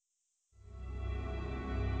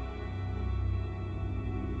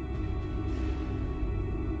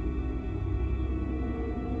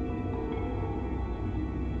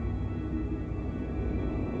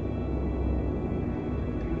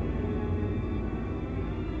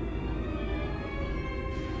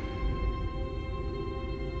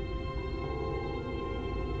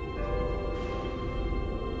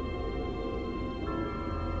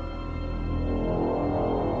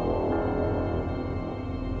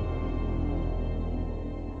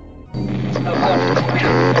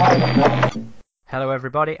Hello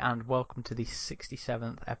everybody and welcome to the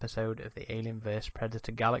 67th episode of the Alien vs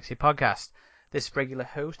Predator Galaxy podcast. This is regular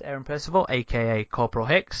host Aaron Percival, aka Corporal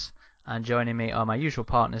Hicks, and joining me are my usual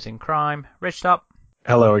partners in crime, Rich Top.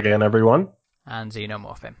 Hello again, everyone. And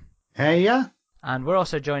Xenomorphin. Hey, yeah. And we're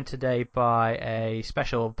also joined today by a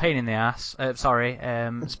special pain in the ass,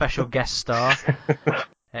 special guest star.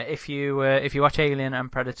 If you watch Alien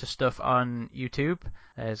and Predator stuff on YouTube,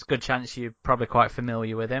 there's a good chance you're probably quite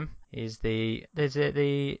familiar with him. He's the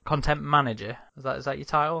content manager. Is that your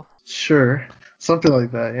title? Sure. Something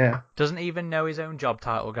like that, yeah. Doesn't even know his own job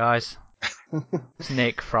title, guys. It's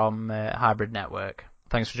Nick from Hybrid Network.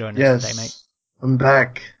 Thanks for joining us today, mate. I'm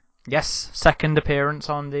back. Yes, second appearance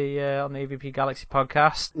on the AVP Galaxy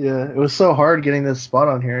podcast. Yeah, it was so hard getting this spot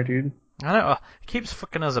on here, dude. I know, he keeps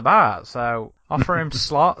fucking us about, so offer him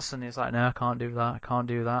slots and he's like, no, I can't do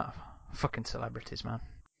that. Fucking celebrities, man.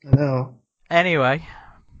 I know. Anyway,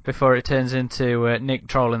 before it turns into Nick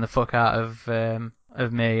trolling the fuck out of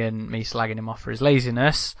me and me slagging him off for his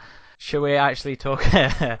laziness, shall we actually talk...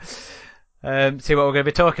 see what we're going to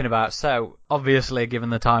be talking about. So, obviously, given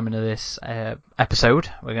the timing of this episode,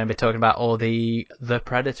 we're going to be talking about all the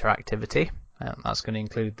Predator activity. That's going to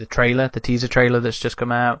include the teaser trailer that's just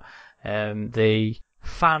come out, the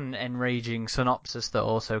fan-enraging synopsis that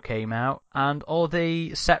also came out, and all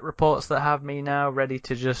the set reports that have me now ready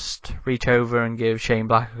to just reach over and give Shane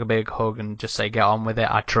Black a big hug and just say, get on with it,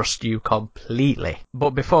 I trust you completely.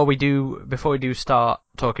 But before we do start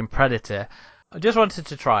talking Predator, I just wanted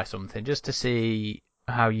to try something, just to see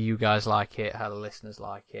how you guys like it, how the listeners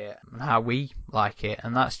like it, and how we like it.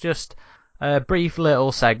 And that's just a brief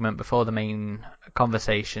little segment before the main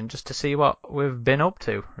conversation, just to see what we've been up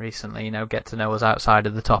to recently. You know, get to know us outside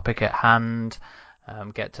of the topic at hand,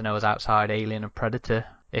 get to know us outside Alien and Predator,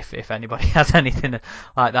 if anybody has anything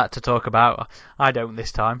like that to talk about. I don't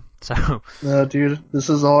this time, so... No, dude, this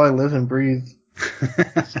is all I live and breathe.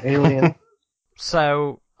 Alien.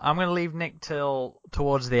 So... I'm going to leave Nick till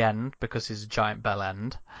towards the end because he's a giant bell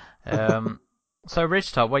end. So,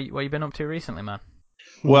 Rich Top, what you been up to recently, man?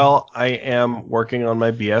 Well, I am working on my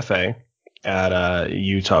BFA at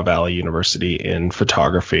Utah Valley University in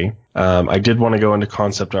photography. I did want to go into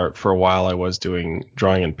concept art for a while. I was doing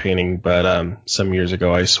drawing and painting, but some years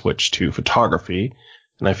ago I switched to photography,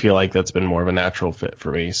 and I feel like that's been more of a natural fit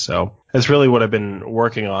for me. So that's really what I've been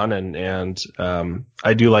working on, and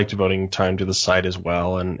I do like devoting time to the site as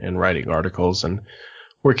well, and writing articles and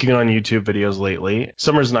working on YouTube videos lately.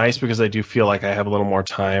 Summer's nice because I do feel like I have a little more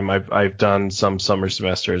time. I've done some summer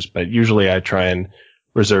semesters, but usually I try and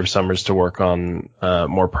reserve summers to work on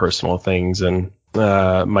more personal things, and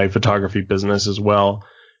my photography business as well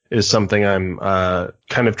is something I'm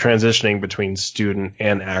kind of transitioning between student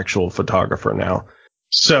and actual photographer now.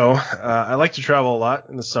 So, I like to travel a lot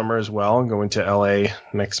in the summer as well. I'm going to LA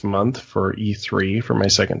next month for E3 for my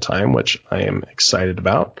second time, which I am excited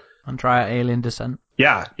about. And try out Alien Descent.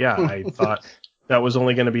 Yeah. I thought that was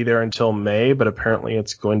only going to be there until May, but apparently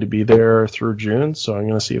it's going to be there through June. So I'm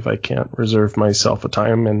going to see if I can't reserve myself a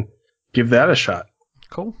time and give that a shot.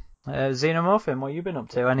 Cool. Xenomorphin, what have you been up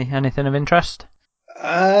to? Anything of interest?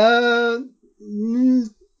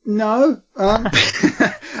 No.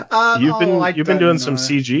 You've been doing some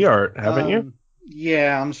CG art, haven't you?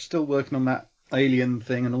 Yeah, I'm still working on that Alien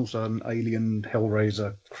thing and also an Alien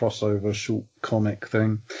Hellraiser crossover short comic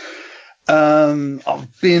thing. I've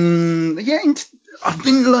been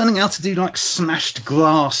learning how to do like smashed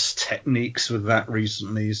glass techniques with that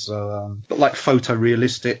recently, so but like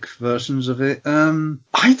photorealistic versions of it.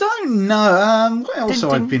 I don't know. What else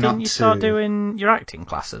have I been up to? Didn't you start doing your acting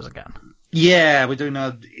classes again? Yeah, we're doing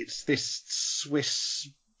it's this Swiss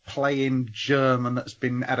playing German that's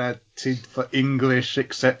been adapted for English,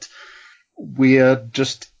 except we're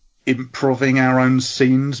just improving our own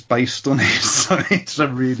scenes based on it. So it's a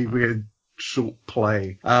really weird short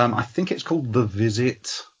play. I think it's called The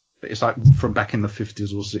Visit. It's like from back in the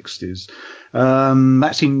 50s or 60s.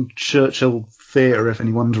 That's in Churchill Theatre if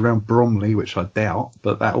anyone's around Bromley, which I doubt,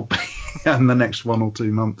 but that'll be in the next 1 or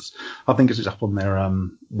 2 months. I think it's up on their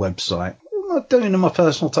website. What am I doing in my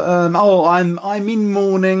personal time? I'm in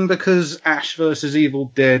mourning because Ash vs.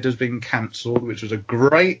 Evil Dead has been cancelled, which was a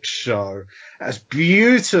great show. That's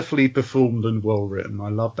beautifully performed and well written. I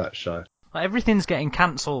love that show. Well, everything's getting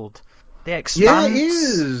cancelled. The Expanse. Yeah, it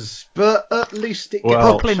is, but at least it gets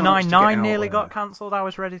Brooklyn Nine-Nine nearly got cancelled. I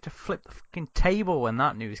was ready to flip the fucking table when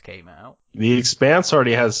that news came out. The Expanse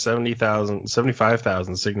already has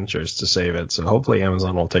 75,000 signatures to save it, so hopefully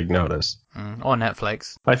Amazon will take notice. Or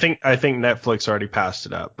Netflix. I think Netflix already passed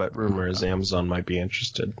it up, but rumor is Amazon might be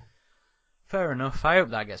interested. Fair enough. I hope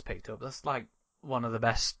that gets picked up. That's like one of the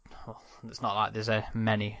best. Well, it's not like there's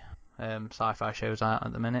many sci-fi shows out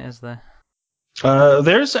at the minute, is there?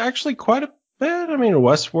 There's actually quite a bit. I mean,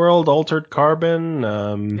 Westworld, Altered Carbon.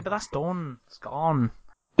 Yeah, but that's done. It's gone.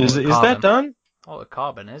 Is that done? Altered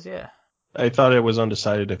Carbon is, yeah. I thought it was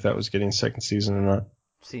undecided if that was getting second season or not.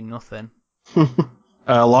 Seen nothing.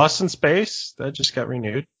 Lost in Space, that just got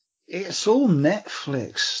renewed. It's all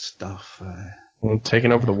Netflix stuff.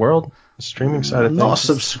 Taking over the world, the streaming side of things. Not a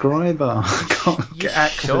subscriber. Can't get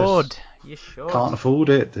access. You should. Can't afford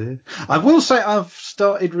it, dude. I will say I've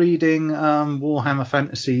started reading Warhammer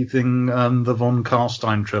Fantasy thing, the Von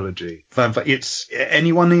Carstein trilogy. It's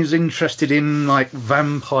anyone who's interested in like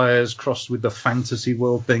vampires crossed with the fantasy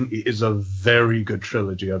world thing. It is a very good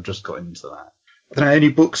trilogy. I've just got into that. Are there any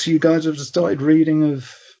books you guys have started reading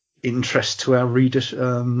of interest to our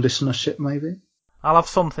listenership? Maybe. I'll have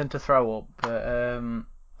something to throw up, but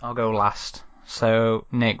I'll go last. So,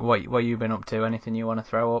 Nick, what you been up to? Anything you want to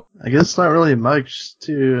throw up? I guess not really much.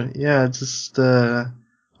 Just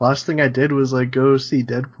last thing I did was like go see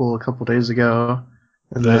Deadpool a couple days ago.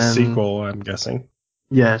 And the then, sequel, I'm guessing.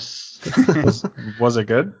 Yes. Was it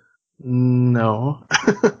good? No.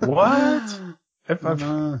 What?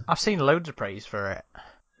 I've seen loads of praise for it.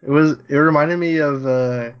 It reminded me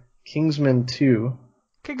of Kingsman 2.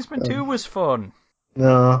 Kingsman 2 was fun.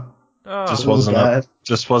 No. Oh. Just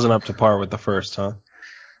wasn't up to par with the first, huh?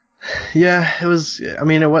 Yeah, it was. I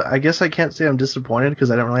mean, I guess I can't say I'm disappointed because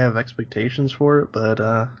I don't really have expectations for it, but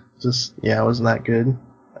it wasn't that good.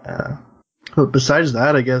 But besides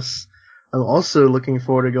that, I guess I'm also looking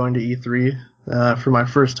forward to going to E3 for my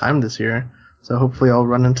first time this year. So hopefully I'll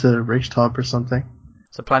run into Richtop or something.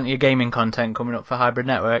 So plenty of gaming content coming up for Hybrid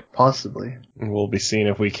Network. Possibly. We'll be seeing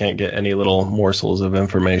if we can't get any little morsels of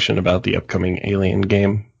information about the upcoming Alien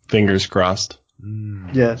game. Fingers crossed.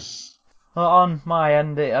 Yes. Well, on my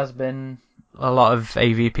end, it has been a lot of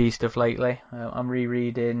AVP stuff lately. I'm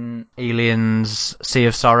rereading Aliens Sea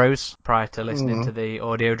of Sorrows prior to listening to the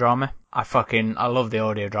audio drama. I love the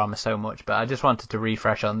audio drama so much, but I just wanted to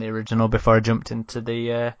refresh on the original before I jumped into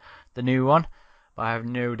the new one. But I have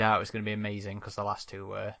no doubt it's going to be amazing because the last two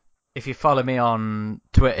were. If you follow me on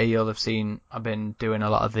Twitter, you'll have seen I've been doing a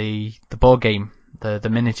lot of the board game, the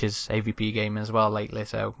miniatures AVP game as well lately,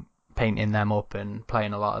 so painting them up and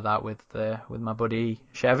playing a lot of that with my buddy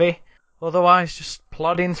Chevy. Otherwise, just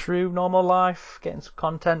plodding through normal life, getting some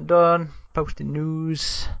content done, posting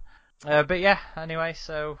news. But yeah, anyway,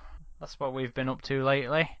 so that's what we've been up to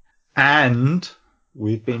lately. And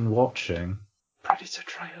we've been watching Predator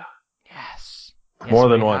trailer. Yes. More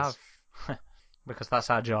than once. Because that's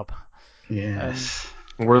our job. Yes.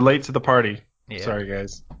 We're late to the party. Yeah. Sorry,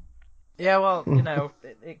 guys. Yeah, well,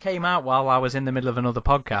 it came out while I was in the middle of another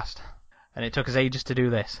podcast, and it took us ages to do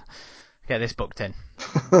this. Get this booked in.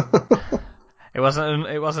 It wasn't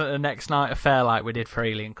a next night affair like we did for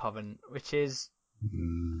Alien Covenant, which is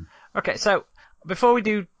okay. So before we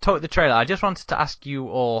do talk the trailer, I just wanted to ask you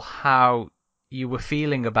all how you were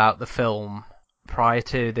feeling about the film prior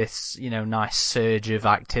to this, nice surge of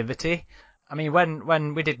activity. I mean,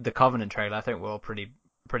 when we did the Covenant trailer, I think we were all pretty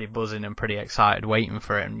buzzing and pretty excited waiting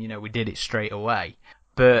for it, and we did it straight away.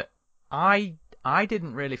 But I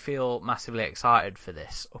didn't really feel massively excited for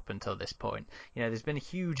this up until this point. There's been a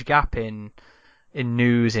huge gap in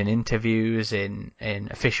news, in interviews, in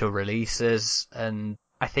official releases, and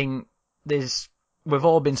I think we've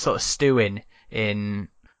all been sort of stewing in,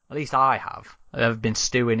 at least I've been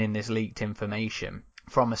stewing in this leaked information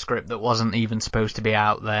from a script that wasn't even supposed to be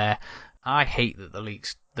out there. I hate that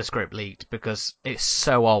the script leaked because it's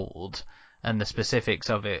so old and the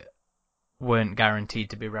specifics of it weren't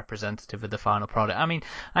guaranteed to be representative of the final product. I mean,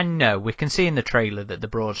 I know we can see in the trailer that the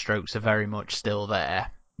broad strokes are very much still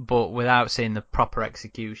there, but without seeing the proper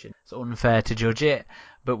execution, it's unfair to judge it.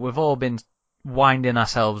 But we've all been winding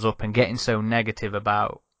ourselves up and getting so negative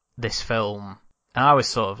about this film, and I was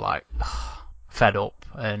sort of like fed up,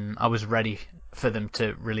 and I was ready for them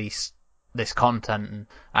to release this content and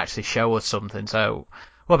actually show us something. So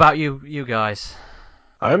what about you guys?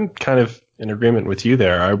 I'm kind of in agreement with you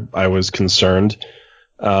there. I was concerned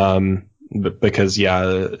because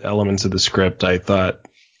elements of the script I thought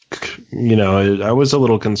I was a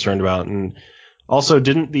little concerned about, and also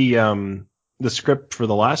didn't the script for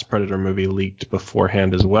the last Predator movie leaked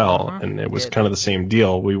beforehand as well, and it was kind of the same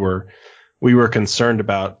deal. We were concerned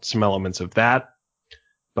about some elements of that.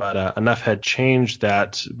 But enough had changed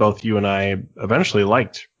that both you and I eventually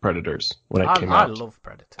liked Predators when it came out. I love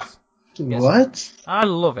Predators. What? I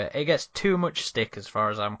love it. It gets too much stick as far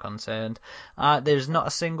as I'm concerned. There's not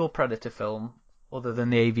a single Predator film other than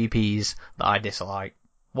the AVPs that I dislike.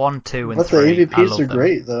 1, 2, and 3. But the AVPs are them.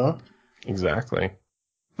 great, though. Exactly.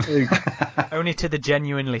 Only to the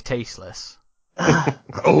genuinely tasteless. Yeah,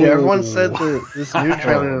 everyone said that this new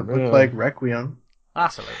trailer Oh, looked man. like Requiem.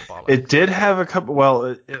 That's a load of bollocks. It did have a couple. Well,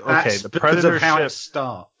 okay, That's the because Predator of how ship. it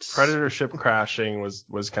starts. Predator ship crashing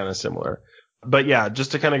was kind of similar. But yeah,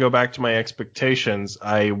 just to kind of go back to my expectations,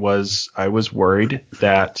 I was worried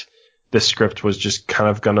that the script was just kind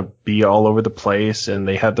of going to be all over the place, and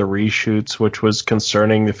they had the reshoots, which was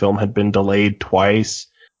concerning. The film had been delayed twice.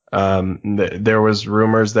 There was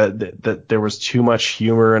rumors that there was too much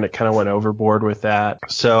humor, and it kind of went overboard with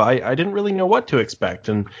that. So I didn't really know what to expect.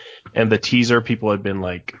 And the teaser, people had been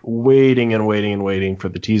like waiting for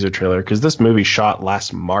the teaser trailer, because this movie shot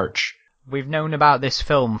last March. We've known about this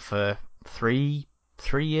film for 4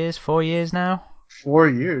 years now. 4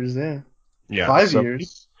 years, yeah. Yeah. 5 so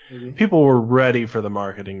years. Maybe. People were ready for the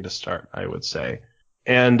marketing to start, I would say.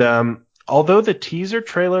 And although the teaser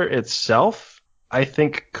trailer itself, I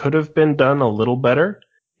think, could have been done a little better,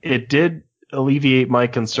 it did alleviate my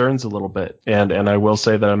concerns a little bit. And I will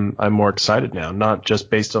say that I'm more excited now, not just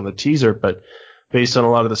based on the teaser, but based on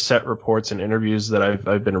a lot of the set reports and interviews that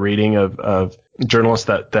I've been reading of journalists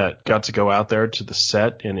that got to go out there to the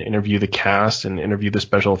set and interview the cast and interview the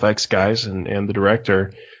special effects guys and the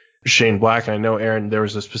director, Shane Black. I know, Aaron, there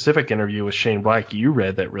was a specific interview with Shane Black you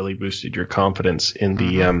read that really boosted your confidence in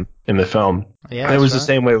the film. Yeah, and it was right. the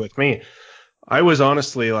same way with me. I was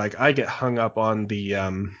honestly like, I get hung up on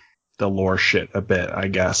the lore shit a bit, I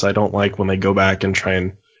guess. I don't like when they go back and try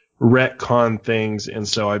and retcon things, and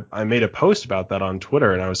so I made a post about that on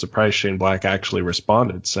Twitter, and I was surprised Shane Black actually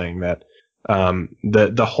responded, saying that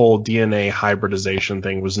the whole DNA hybridization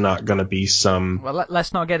thing was not going to be some. Well,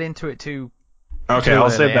 let's not get into it too. Okay, too I'll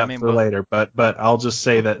early. save that I mean, for later, but I'll just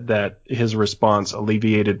say that his response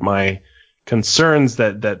alleviated my concerns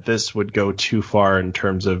that this would go too far in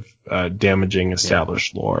terms of damaging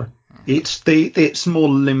established lore. It's more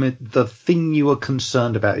limit. The thing you were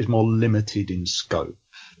concerned about is more limited in scope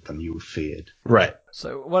than you feared. Right.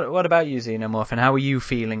 So what about you, Xenomorph, and how were you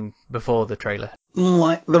feeling before the trailer?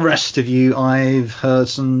 Like the rest of you, I've heard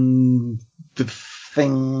some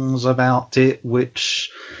things about it which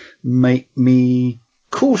make me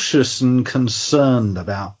cautious and concerned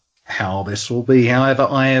about how this will be. However,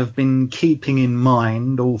 I have been keeping in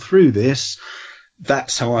mind all through this,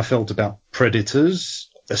 that's how I felt about Predators,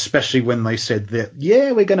 especially when they said that,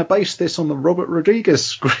 yeah, we're going to base this on the Robert Rodriguez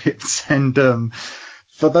script. And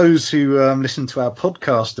for those who listen to our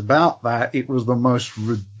podcast about that, it was the most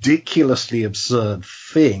ridiculously absurd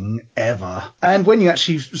thing ever. And when you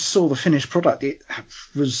actually saw the finished product, it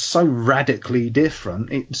was so radically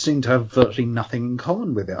different. It seemed to have virtually nothing in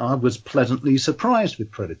common with it. I was pleasantly surprised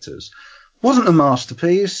with Predators. Wasn't a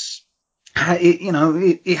masterpiece.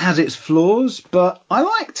 It has its flaws, but I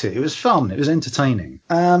liked it. It was fun. It was entertaining.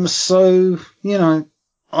 So,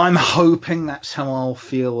 I'm hoping that's how I'll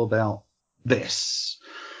feel about this.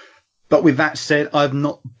 But with that said, I've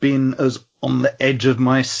not been as on the edge of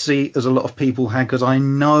my seat as a lot of people had, because I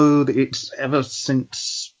know that it's ever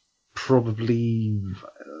since probably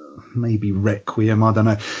maybe Requiem, I don't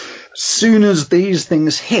know. Soon as these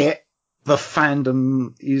things hit, the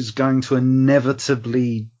fandom is going to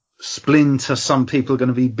inevitably splinter. Some people are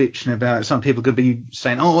going to be bitching about it. Some people could be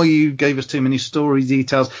saying, oh, you gave us too many story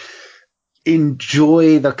details.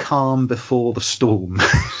 Enjoy the calm before the storm.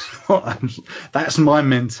 That's my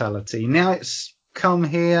mentality. Now it's come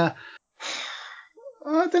here.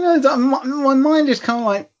 I don't know. My mind is kind of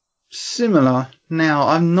like similar now.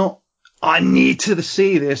 I need to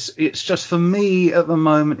see this. It's just, for me at the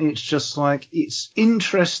moment, it's just like, it's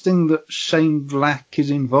interesting that Shane Black is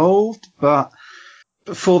involved, but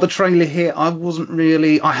before the trailer here, I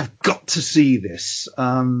have got to see this.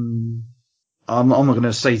 I'm not going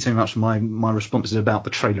to say too much of my responses about the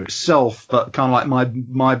trailer itself, but kind of like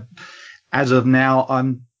my as of now,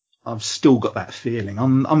 I've still got that feeling.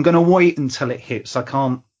 I'm going to wait until it hits.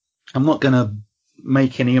 I'm not going to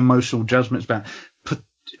make any emotional judgments about it,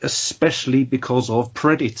 especially because of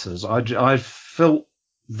Predators. I felt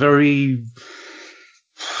very,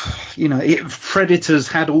 Predators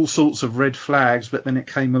had all sorts of red flags, but then it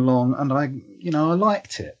came along and I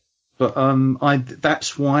liked it. But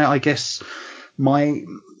that's why I guess my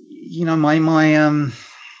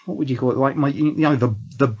what would you call it? Like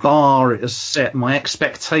the bar it is set, my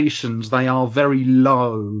expectations, they are very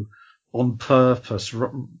low on purpose.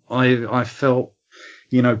 I felt,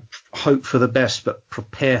 hope for the best, but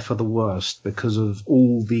prepare for the worst because of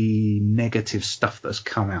all the negative stuff that's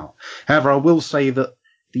come out. However, I will say that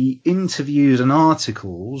the interviews and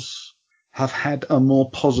articles have had a more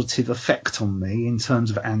positive effect on me in terms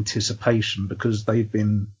of anticipation, because they've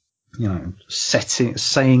been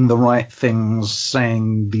saying the right things,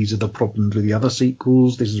 saying these are the problems with the other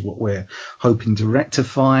sequels, this is what we're hoping to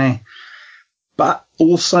rectify. But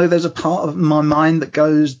also there's a part of my mind that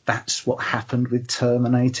goes, that's what happened with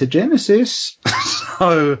Terminator Genesis.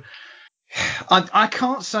 So I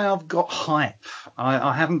can't say I've got hype.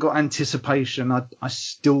 I haven't got anticipation. I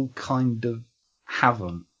still kind of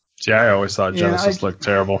haven't. Yeah, I always thought Genesis looked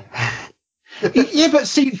terrible. Yeah, but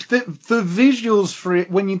see, the visuals for it,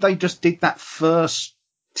 when they just did that first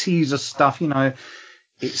teaser stuff, I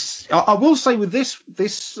will say with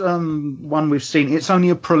this one we've seen, it's only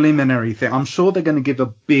a preliminary thing. I'm sure they're going to give a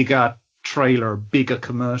bigger trailer, a bigger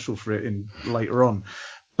commercial for it later on.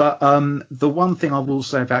 But the one thing I will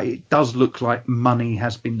say about it does look like money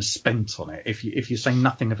has been spent on it. If you say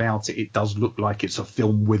nothing about it, it does look like it's a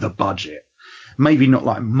film with a budget. Maybe not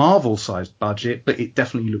like Marvel-sized budget, but it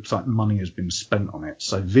definitely looks like money has been spent on it.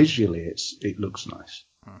 So visually, it looks nice.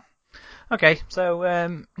 Okay,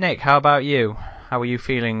 so Nick, how about you? How were you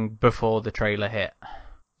feeling before the trailer hit?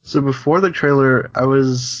 So before the trailer, I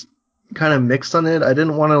was kind of mixed on it. I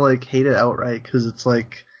didn't want to hate it outright because it's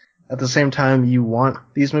at the same time you want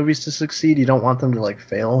these movies to succeed, you don't want them to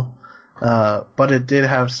fail. But it did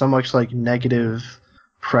have so much negative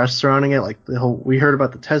press surrounding it. We heard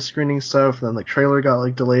about the test screening stuff, and then the trailer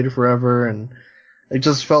got delayed forever, and it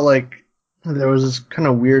just felt like there was this kind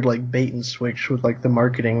of weird bait and switch with the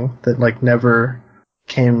marketing that never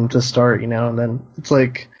came to start, and then it's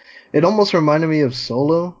it almost reminded me of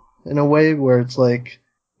Solo in a way where it's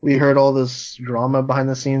we heard all this drama behind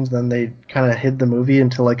the scenes, then they kind of hid the movie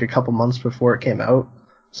until a couple months before it came out.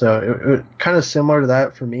 So it kind of similar to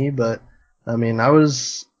that for me, but I mean, I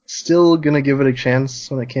was still gonna give it a chance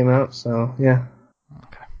when it came out, so yeah.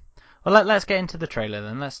 Okay. Well, let's get into the trailer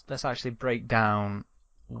then. Let's actually break down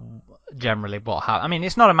generally what happened. I mean,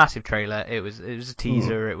 it's not a massive trailer. It was a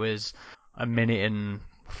teaser. It was a minute and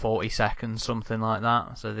 40 seconds, something like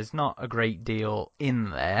that. So there's not a great deal in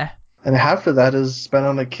there. And half of that is spent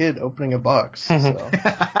on a kid opening a box. So.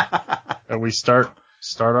 And we start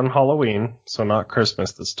on Halloween, so not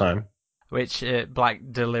Christmas this time. Which Black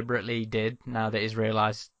deliberately did now that he's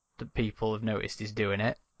realised that people have noticed he's doing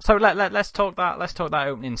it. So let's talk that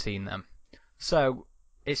opening scene then. So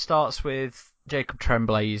it starts with Jacob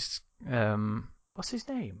Tremblay's what's his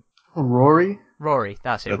name? Rory,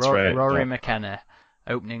 that's it. That's right, Rory yeah. McKenna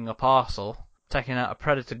opening a parcel, taking out a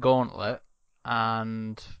Predator gauntlet,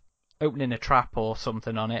 and opening a trap or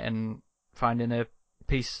something on it, and finding a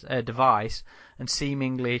device, and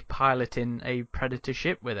seemingly piloting a Predator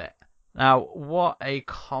ship with it. Now, what a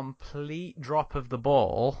complete drop of the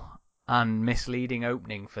ball and misleading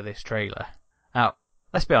opening for this trailer. Now,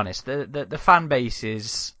 let's be honest, the fan base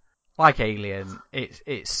is like Alien.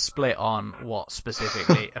 It's split on what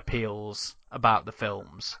specifically appeals about the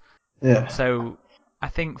films. Yeah. So I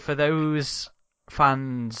think for those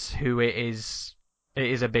fans who it is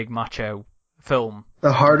a big macho film.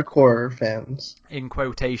 The hardcore fans. In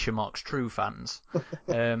quotation marks, true fans.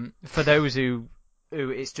 For those who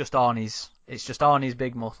it's just Arnie's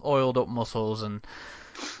big oiled up muscles and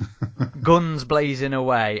guns blazing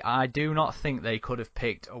away. I do not think they could have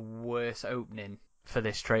picked a worse opening for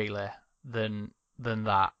this trailer than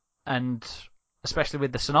that. And especially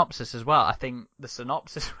with the synopsis as well. I think the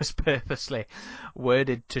synopsis was purposely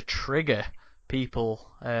worded to trigger people,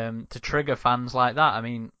 to trigger fans like that. I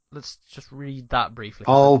mean, let's just read that briefly.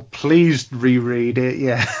 Oh, please reread it.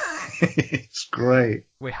 Yeah. It's great.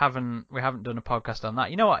 We haven't done a podcast on that.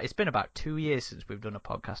 You know what? It's been about 2 years since we've done a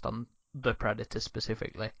podcast on the Predator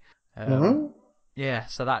specifically. Yeah,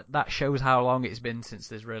 so that shows how long it's been since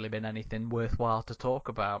there's really been anything worthwhile to talk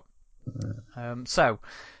about. So,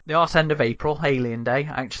 the arse end of April, Alien Day,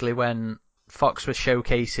 actually, when Fox was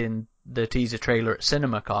showcasing the teaser trailer at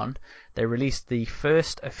CinemaCon, they released the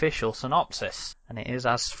first official synopsis, and it is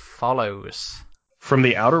as follows. From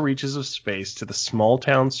the outer reaches of space to the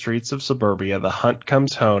small-town streets of suburbia, the hunt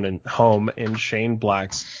comes home in Shane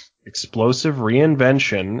Black's explosive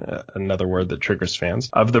reinvention, another word that triggers fans,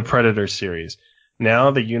 of the Predator series.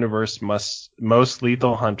 Now the universe's most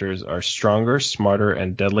lethal hunters are stronger, smarter,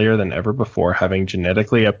 and deadlier than ever before, having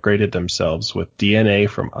genetically upgraded themselves with DNA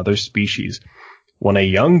from other species. When a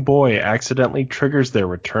young boy accidentally triggers their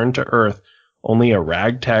return to Earth, only a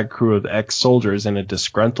ragtag crew of ex-soldiers and a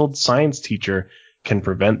disgruntled science teacher can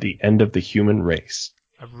prevent the end of the human race.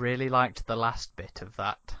 I really liked the last bit of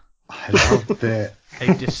that. I loved it.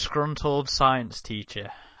 A disgruntled science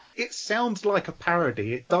teacher. It sounds like a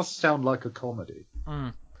parody. It does sound like a comedy.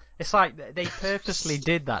 It's like they purposely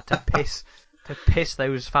did that to piss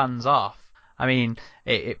those fans off. I mean,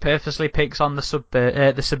 it purposely picks on the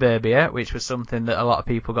suburbia, which was something that a lot of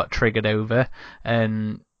people got triggered over,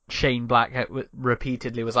 and Shane Black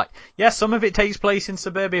repeatedly was like, yeah, some of it takes place in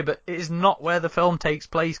suburbia, but it is not where the film takes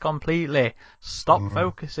place completely. Stop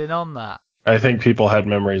focusing on that. I think people had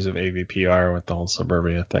memories of AVPR with the whole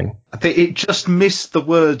suburbia thing. I think it just missed the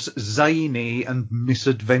words zany and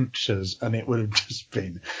misadventures, and it would have just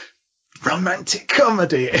been romantic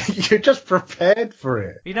comedy. You're just prepared for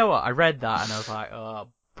it. You know what? I read that and I was like, oh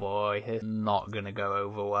boy, it's not going to go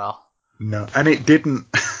over well. No, and it didn't.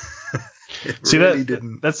 See, really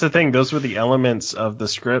didn't. That's the thing. Those were the elements of the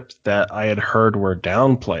script that I had heard were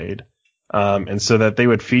downplayed. And so that they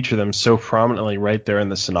would feature them so prominently right there in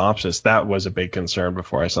the synopsis, that was a big concern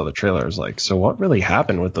before I saw the trailer. I was like, so what really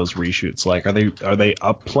happened with those reshoots? Like, are they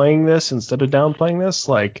upplaying this instead of downplaying this?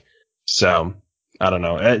 Like, so I don't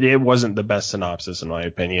know. It wasn't the best synopsis in my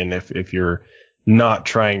opinion. If you're not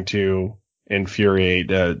trying to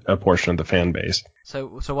infuriate a portion of the fan base.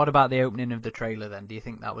 So what about the opening of the trailer then? Do you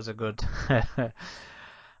think that was a good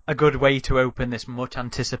a good way to open this much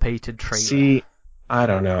anticipated trailer? See, I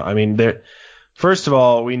don't know. I mean, first of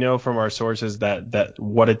all, we know from our sources that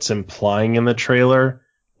what it's implying in the trailer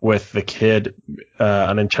with the kid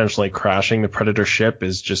unintentionally crashing the Predator ship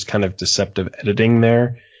is just kind of deceptive editing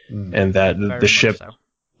there, and that the ship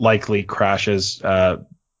likely crashes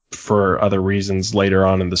for other reasons later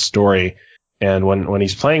on in the story. And when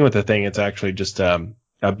he's playing with the thing, it's actually just a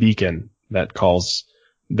beacon that calls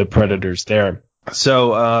the Predators there.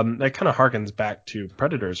 So that kind of harkens back to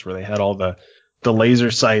Predators, where they had all the laser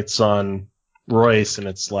sights on Royce, and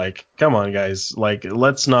it's like, come on, guys, like,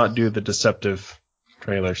 let's not do the deceptive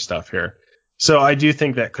trailer stuff here. So I do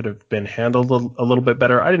think that could have been handled a little bit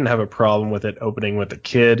better. I didn't have a problem with it opening with a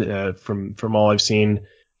kid. From all I've seen,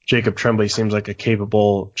 Jacob Tremblay seems like a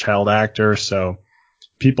capable child actor. So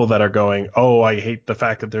people that are going, oh, I hate the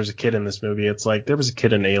fact that there's a kid in this movie, it's like, there was a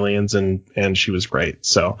kid in Aliens and she was great.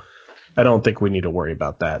 So I don't think we need to worry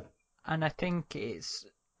about that. And I think it's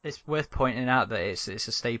worth pointing out that it's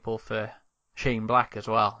a staple for Shane Black as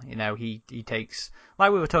well. You know, he takes,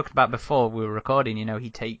 like we were talking about before we were recording, you know,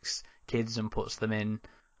 he takes kids and puts them in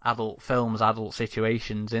adult films, adult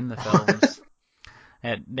situations in the films.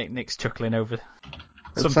 Nick's chuckling over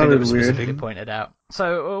something that was specifically pointed out.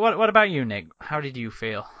 So what about you, Nick? How did you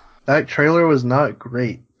feel? That trailer was not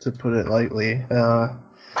great, to put it lightly.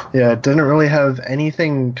 It didn't really have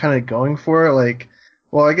anything kind of going for it. Like,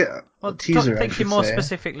 well, I get... Well, teaser, thinking more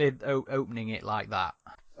specifically opening it like that.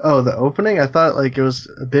 Oh, the opening? I thought like it was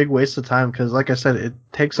a big waste of time because, like I said, it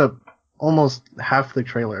takes up almost half the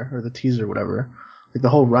trailer or the teaser, whatever, like the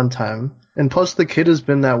whole runtime. And plus, the kid has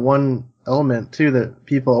been that one element too that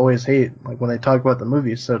people always hate, like when they talk about the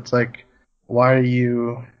movie. So it's like, why are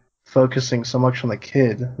you focusing so much on the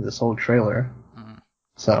kid this whole trailer?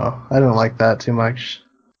 So I don't like that too much.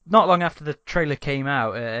 Not long after the trailer came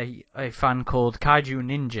out, a fan called Kaiju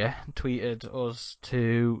Ninja tweeted us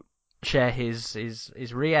to share his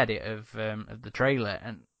re-edit of the trailer,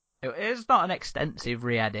 and it's not an extensive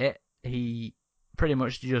re-edit. He pretty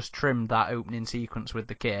much just trimmed that opening sequence with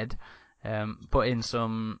the kid, put in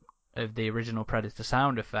some of the original Predator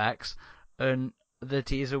sound effects, and the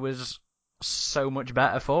teaser was so much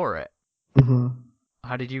better for it. Mm-hmm.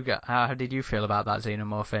 How did you feel about that,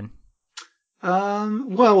 Xenomorphin?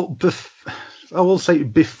 Well, I will say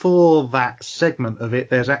before that segment of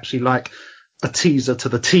it, there's actually like a teaser to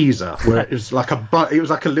the teaser where it was like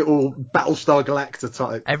a little Battlestar Galactica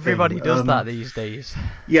type. Everybody thing. does that these days.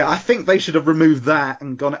 Yeah, I think they should have removed that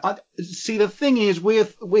and gone. See, the thing is, we're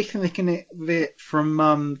thinking of it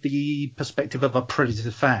from the perspective of a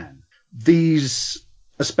Predator fan.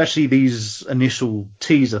 Especially these initial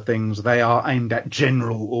teaser things, they are aimed at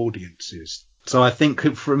general audiences. So I think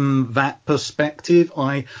from that perspective,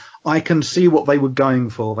 I can see what they were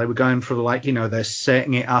going for. They were going for, like, you know, they're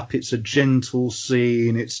setting it up. It's a gentle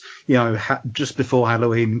scene. It's, you know, just before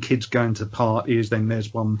Halloween, kids going to parties. Then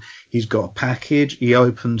there's one, he's got a package. He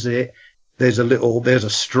opens it. There's a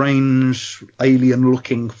strange alien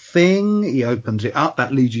looking thing. He opens it up.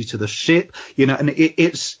 That leads you to the ship, you know, and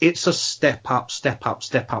it's a step up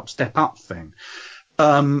thing.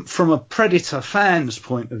 From a Predator fan's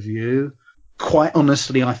point of view, quite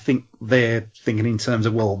honestly, I think they're thinking in terms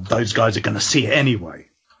of, well, those guys are going to see it anyway.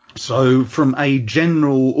 So from a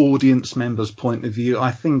general audience member's point of view,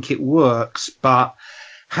 I think it works. But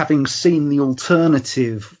having seen the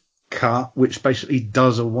alternative cut, which basically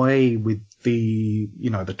does away with the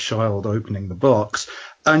child opening the box,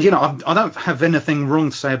 and, you know, I don't have anything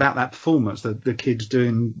wrong to say about that performance. The kid's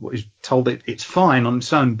doing what he's told. It's fine on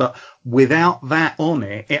its own, but without that on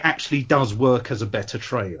it, it actually does work as a better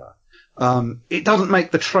trailer. It doesn't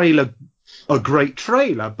make the trailer a great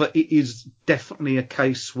trailer, but it is definitely a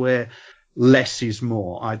case where less is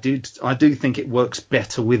more. I do think it works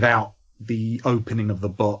better without the opening of the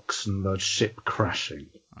box and the ship crashing.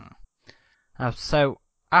 So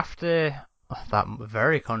after that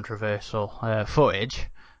very controversial footage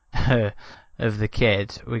of the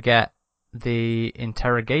kid, we get the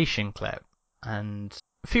interrogation clip and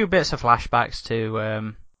a few bits of flashbacks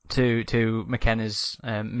to McKenna's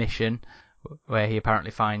mission, where he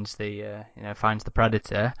apparently finds the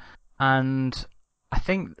predator. And I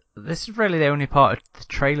think this is really the only part of the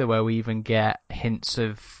trailer where we even get hints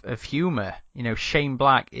of humour. Shane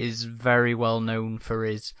Black is very well known for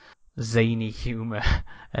his zany humour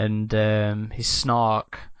and his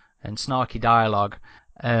snark and snarky dialogue,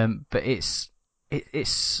 but it's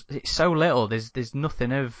so little. There's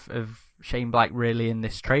nothing of Shane Black really in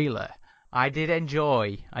this trailer. I did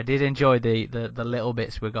enjoy the little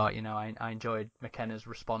bits we got. I enjoyed McKenna's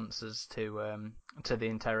responses to the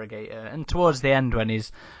interrogator, and towards the end when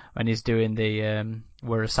he's doing the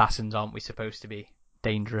we're assassins, aren't we supposed to be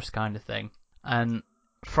dangerous kind of thing. And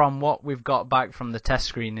from what we've got back from the test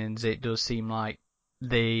screenings, it does seem like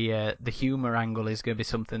the humour angle is going to be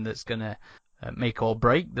something that's going to make or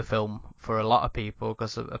break the film for a lot of people,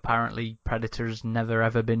 because apparently Predator's never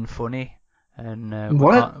ever been funny, and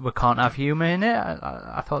we can't have humour in it.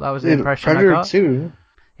 I thought that was the impression Predator I got. 2.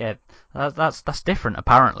 Yeah, that's different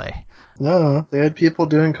apparently. No, they had people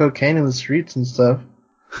doing cocaine in the streets and stuff.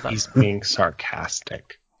 He's being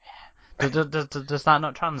sarcastic. Does that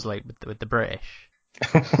not translate with the British?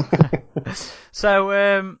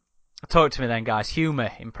 So, talk to me then, guys.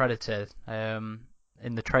 Humour in Predator,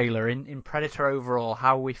 in the trailer, in Predator overall.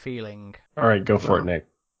 How are we feeling? All right, go for it, Nick.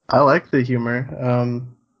 I like the humor.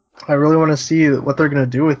 I really want to see what they're going to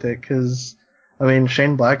do with it, because, I mean,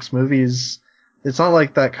 Shane Black's movies, it's not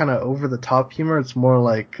like that kind of over-the-top humor. It's more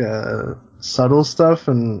like subtle stuff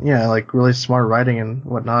and, yeah, like really smart writing and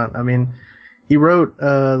whatnot. I mean, he wrote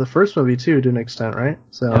the first movie, too, to an extent, right?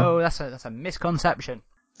 So. No, that's a misconception.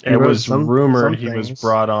 It was rumored he was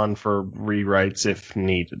brought on for rewrites if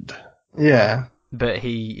needed. Yeah. But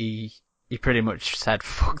he pretty much said,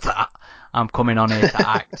 fuck that, I'm coming on here to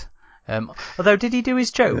act. Although, did he do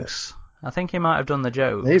his jokes? I think he might have done the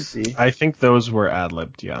jokes. Maybe. I think those were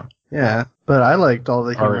ad-libbed, yeah. Yeah, but I liked all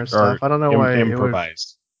the humor stuff. I don't know why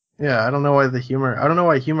improvised. I don't know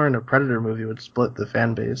why humor in a Predator movie would split the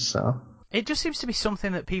fan base, so. It just seems to be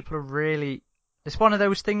something that people are really... It's one of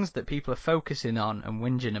those things that people are focusing on and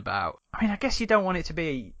whinging about. I mean, I guess you don't want it to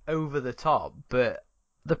be over the top, but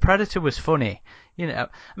the Predator was funny. I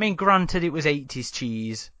mean, granted it was 80s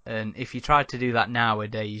cheese, and if you tried to do that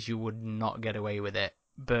nowadays, you would not get away with it.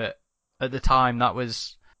 But at the time, that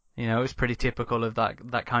was, it was pretty typical of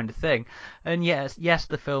that kind of thing. And yes,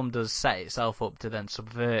 the film does set itself up to then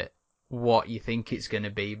subvert what you think it's going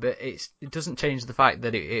to be, but it doesn't change the fact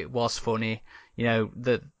that it was funny.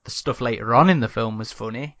 The stuff later on in the film was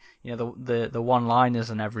funny. The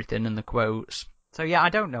one-liners and everything and the quotes. So yeah, I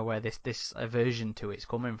don't know where this aversion to it's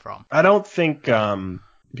coming from. I don't think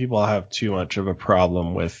people have too much of a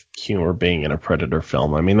problem with humor being in a Predator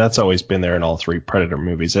film. I mean, that's always been there in all three Predator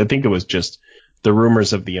movies. I think it was just the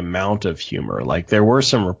rumors of the amount of humor. Like, there were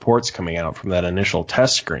some reports coming out from that initial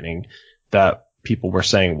test screening that people were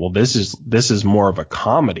saying, well, this is more of a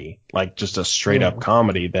comedy, like just a straight up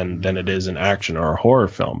comedy than it is an action or a horror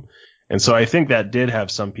film. And so I think that did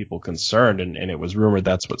have some people concerned, and it was rumored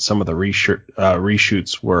that's what some of the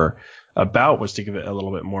reshoots were about, was to give it a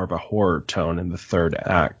little bit more of a horror tone in the third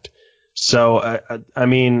act. So, I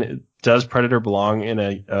mean, does humor belong in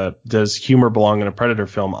a Predator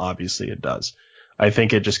film? Obviously it does. I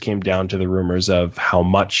think it just came down to the rumors of how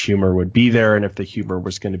much humor would be there, and if the humor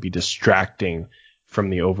was going to be distracting from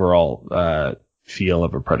the overall feel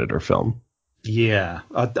of a Predator film. Yeah,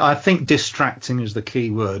 I think distracting is the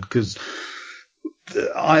key word, because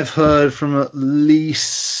I've heard from at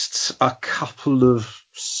least a couple of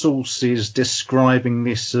sources describing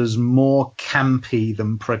this as more campy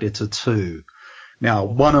than Predator 2. Now,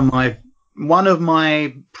 one of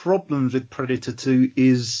my problems with Predator 2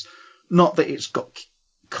 is not that it's got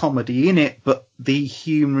comedy in it, but the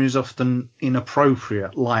humour is often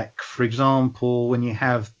inappropriate. Like, for example, when you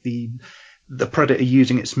have the Predator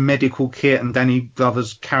using its medical kit and Danny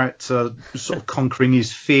Glover's character sort of conquering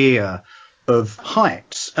his fear of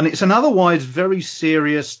heights. And it's an otherwise very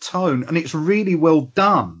serious tone, and it's really well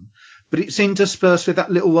done. But it's interspersed with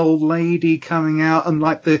that little old lady coming out and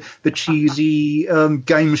like the cheesy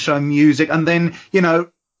game show music. And then,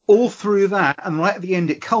 all through that, and right at the end,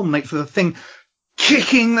 it culminates with a thing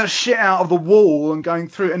kicking the shit out of the wall and going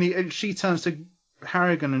through. And she turns to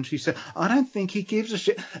Harrigan and she said, I don't think he gives a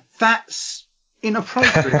shit. That's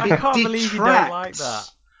inappropriate. I can't believe you don't like that.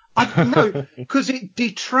 No, because it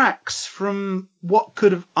detracts from what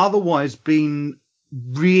could have otherwise been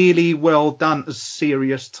really well done as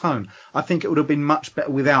serious tone. I think it would have been much better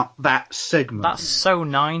without that segment. That's so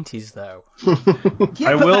 90s, though.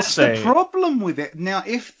 Yeah, but that's the problem with it. Now,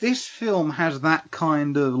 if this film has that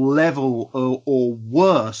kind of level or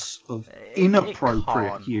worse of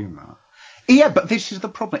inappropriate humour, yeah, but this is the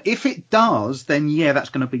problem. If it does, then yeah, that's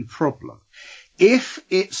going to be a problem. If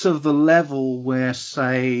it's of the level where,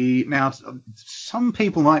 say, now some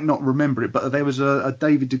people might not remember it, but there was a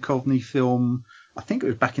David Duchovny film, I think it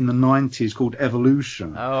was back in the 90s, called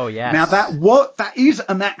Evolution. Oh, yes. Now that is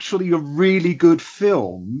actually a really good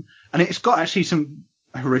film, and it's got actually some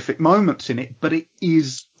horrific moments in it, but it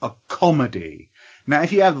is a comedy. Now,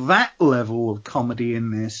 if you have that level of comedy in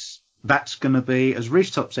this, that's going to be, as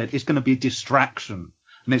Rishtop said, it's going to be a distraction.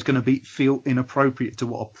 And it's going to feel inappropriate to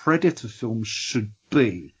what a Predator film should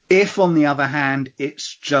be. If, on the other hand,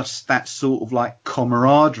 it's just that sort of like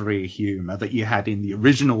camaraderie humour that you had in the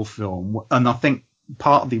original film, and I think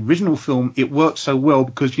part of the original film, it worked so well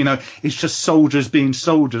because, it's just soldiers being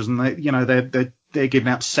soldiers, and they're giving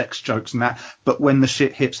out sex jokes and that. But when the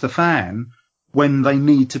shit hits the fan, when they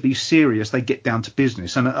need to be serious, they get down to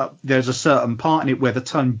business. And there's a certain part in it where the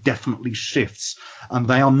tone definitely shifts, and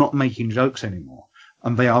they are not making jokes anymore.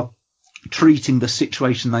 And they are treating the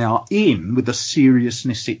situation they are in with the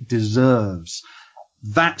seriousness it deserves.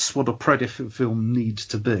 That's what a Predator film needs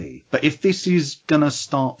to be. But if this is going to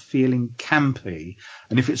start feeling campy,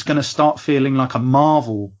 and if it's going to start feeling like a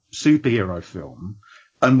Marvel superhero film,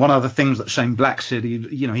 and one of the things that Shane Black said,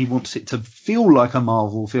 he wants it to feel like a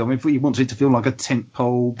Marvel film, if he wants it to feel like a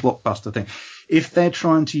tentpole blockbuster thing. If they're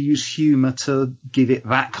trying to use humour to give it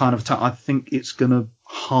that kind of time, I think it's going to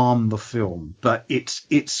harm the film. But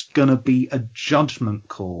it's going to be a judgment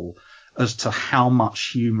call as to how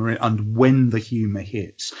much humour and when the humour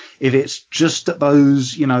hits. If it's just at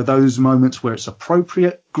those, those moments where it's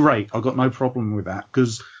appropriate, great. I've got no problem with that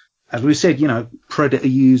because, as we said, Predator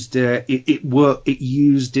used it worked. It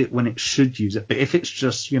used it when it should use it. But if it's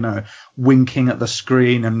just, winking at the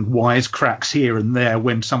screen and wisecracks here and there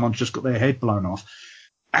when someone's just got their head blown off,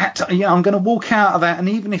 I'm going to walk out of that. And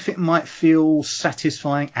even if it might feel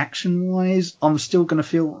satisfying action-wise, I'm still going to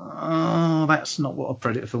feel, oh, that's not what a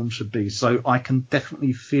Predator film should be. So I can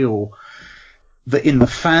definitely feel that in the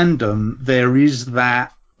fandom there is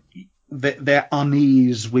that their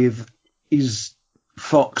unease with is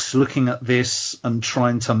Fox looking at this and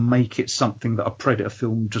trying to make it something that a Predator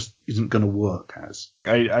film just isn't going to work as.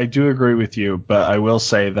 I do agree with you, but I will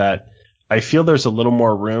say that I feel there's a little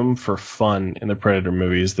more room for fun in the Predator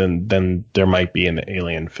movies than there might be in the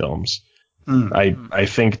Alien films. I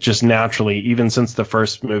think just naturally, even since the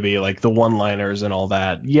first movie, like the one-liners and all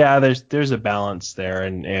that, yeah, there's a balance there,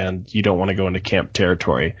 and you don't want to go into camp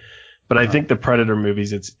territory. But I think the Predator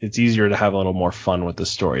movies, it's easier to have a little more fun with the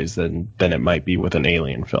stories than it might be with an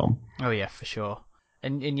Alien film. Oh yeah, for sure.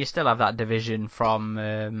 And you still have that division from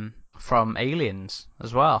Aliens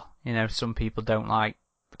as well. Some people don't like,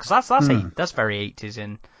 because that's very 80s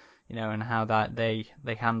in, and how that they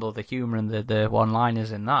handle the humour and the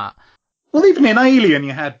one-liners in that. Well, even in Alien,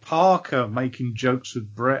 you had Parker making jokes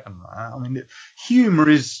with Brett and that. I mean, humour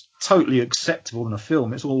is totally acceptable in a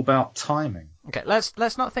film. It's all about timing. Okay,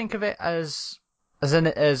 let's not think of it as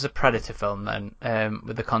a Predator film then,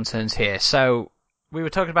 with the concerns here. So we were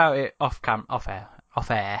talking about it off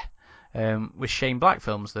air, with Shane Black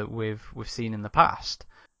films that we've seen in the past.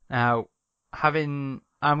 Now, I'm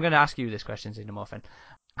going to ask you this question, Xenomorphin.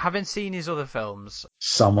 Having seen his other films,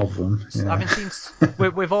 some of them, yeah.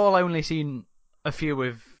 We've all only seen a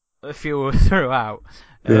few throughout.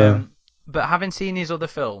 Yeah. But having seen his other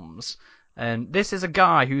films, this is a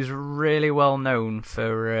guy who's really well known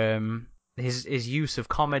for his use of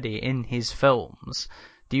comedy in his films.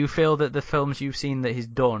 Do you feel that the films you've seen that he's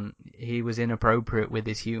done, he was inappropriate with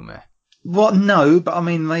his humour? Well, no, but I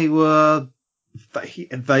mean they were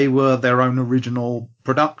their own original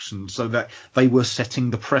productions, so that they were setting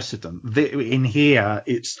the precedent. In here,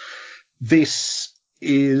 this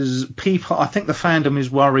is people. I think the fandom is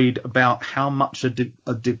worried about how much a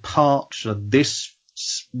departure this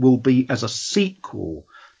will be as a sequel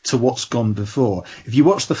to what's gone before. If you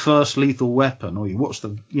watch the first Lethal Weapon, or you watch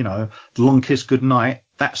the Long Kiss Goodnight,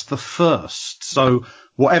 that's the first. So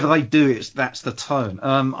whatever they do, that's the tone.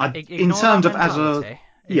 In terms of as a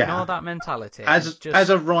Ignore that mentality. As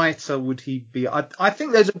a writer, would he be? I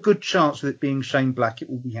think there's a good chance with it being Shane Black, it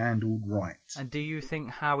will be handled right. And do you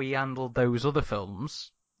think how he handled those other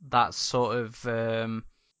films, that sort of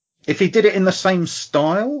If he did it in the same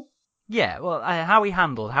style, Yeah, well, how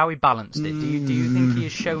he balanced it. Do you think he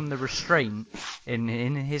has shown the restraint in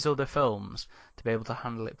his other films to be able to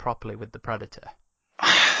handle it properly with the Predator?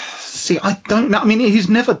 see, I don't know. I mean, he's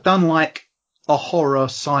never done like a horror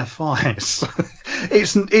sci-fi. So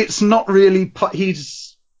it's not really.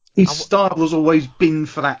 His style has always been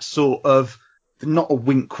for that sort of not a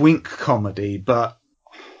wink comedy, but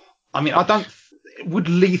I mean, I don't. Would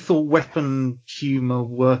Lethal Weapon humor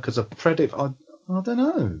work as a Predator? I don't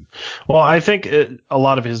know. Well, I think a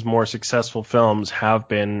lot of his more successful films have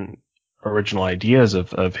been original ideas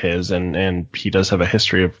of his, and he does have a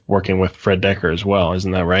history of working with Fred Dekker as well.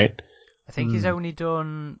 Isn't that right? I think he's only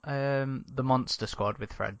done the Monster Squad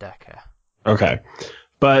with Fred Dekker. Okay.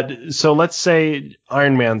 But so let's say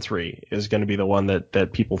Iron Man 3 is going to be the one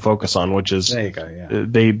that people focus on, which is there you go.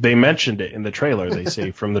 Yeah. They mentioned it in the trailer. They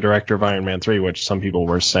say from the director of Iron Man 3, which some people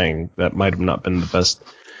were saying that might have not been the best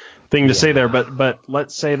thing to say there. But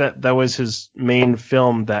let's say that was his main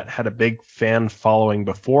film that had a big fan following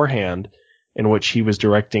beforehand, in which he was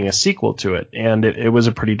directing a sequel to it, and it was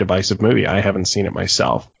a pretty divisive movie. I haven't seen it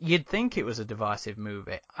myself. You'd think it was a divisive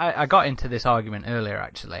movie. I got into this argument earlier,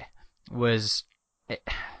 actually.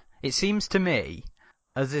 It seems to me,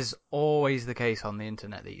 as is always the case on the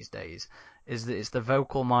internet these days, is that it's the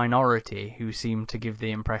vocal minority who seem to give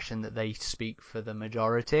the impression that they speak for the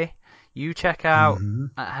majority. You check out,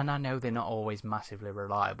 and I know they're not always massively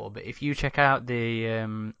reliable, but if you check out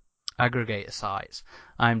the aggregator sites,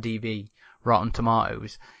 IMDb, Rotten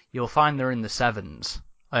Tomatoes, you'll find they're in the 7s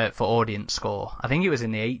for audience score. I think it was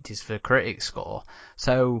in the 80s for critic score.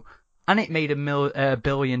 So, and it made $1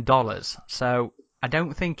 billion. So I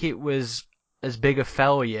don't think it was as big a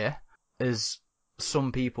failure as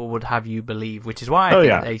some people would have you believe, which is why I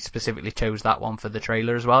think they specifically chose that one for the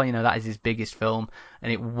trailer as well. You know, that is his biggest film,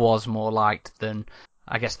 and it was more liked than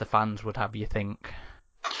I guess the fans would have you think.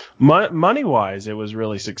 Money-wise, it was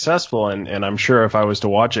really successful, and I'm sure if I was to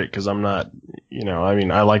watch it, because I'm not, I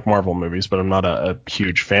mean, I like Marvel movies, but I'm not a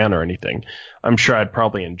huge fan or anything, I'm sure I'd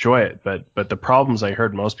probably enjoy it, but the problems I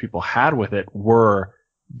heard most people had with it were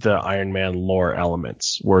the Iron Man lore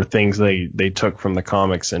elements, were things they took from the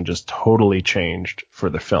comics and just totally changed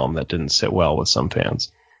for the film that didn't sit well with some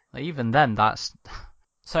fans. Even then, that's...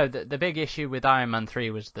 So the big issue with Iron Man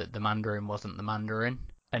 3 was that the Mandarin wasn't the Mandarin,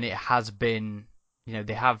 and it has been...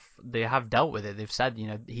 they have dealt with it. They've said,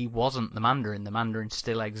 he wasn't the Mandarin. The Mandarin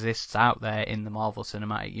still exists out there in the Marvel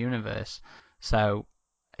Cinematic Universe. So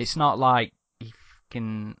it's not like he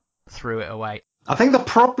fucking threw it away. I think the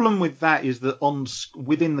problem with that is that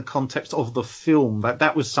within the context of the film,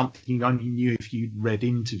 that was something you only knew if you'd read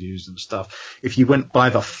interviews and stuff. If you went by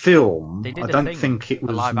the film, I don't think it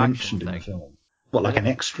was mentioned in the film. What, like an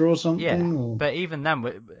extra or something? Yeah, or? But even then,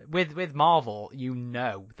 with Marvel, you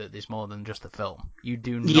know that there's more than just a film. You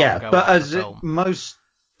do not go but out as the film. Most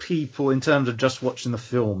people, in terms of just watching the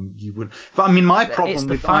film, you would... But I mean, my problem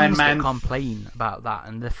with Iron Man... It's the fans that complain about that,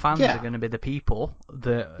 and the fans are going to be the people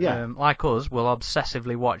that, like us, will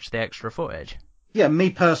obsessively watch the extra footage. Yeah, me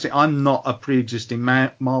personally, I'm not a pre-existing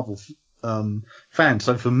Marvel fan,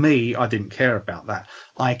 so for me, I didn't care about that.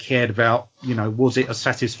 I cared about, was it a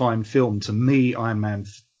satisfying film? To me, Iron Man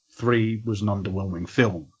 3 was an underwhelming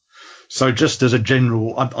film. So just as a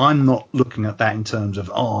general, I'm not looking at that in terms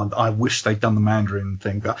of, I wish they'd done the Mandarin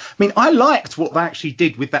thing. But, I mean, I liked what they actually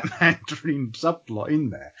did with that Mandarin subplot in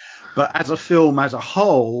there. But as a film as a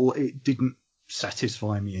whole, it didn't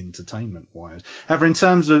satisfy me entertainment-wise. However, in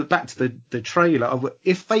terms of, back to the trailer,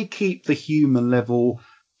 if they keep the human level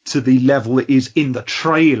to the level it is in the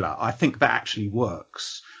trailer, I think that actually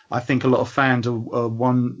works. I think a lot of fans are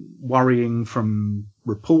worrying from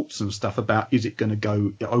reports and stuff about, is it going to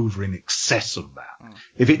go over in excess of that?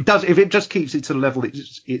 If it just keeps it to the level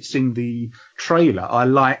it's in the trailer, I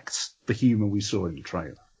liked the humour we saw in the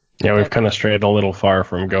trailer. Yeah, we've kind of strayed a little far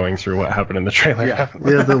from going through what happened in the trailer. Yeah,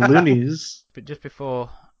 the loonies. But just before,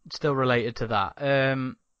 still related to that,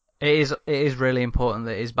 it is really important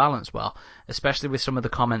that it is balanced well, especially with some of the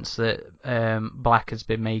comments that Black has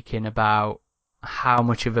been making about how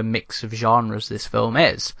much of a mix of genres this film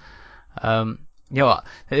is. You know what?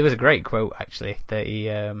 There was a great quote actually that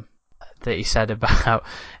he said about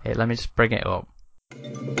it. Let me just bring it up.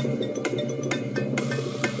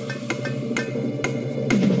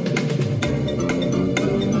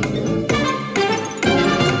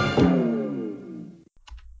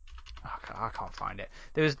 I can't find it.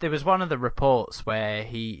 There was one of the reports where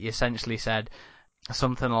he essentially said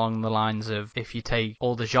something along the lines of, if you take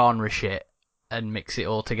all the genre shit and mix it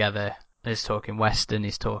all together He's talking western,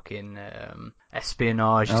 he's talking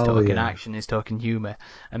espionage, he's Oh, talking yeah. action, he's talking humour,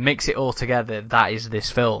 and mix it all together. That is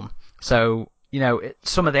this film. So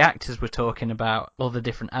some of the actors were talking about all the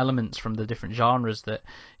different elements from the different genres that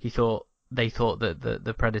they thought that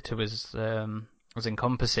the Predator was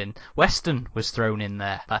encompassing. Western was thrown in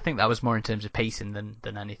there. I think that was more in terms of pacing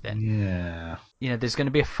than anything. Yeah. There's going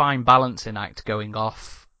to be a fine balancing act going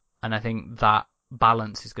off, and I think that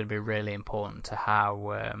balance is going to be really important to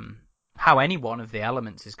how any one of the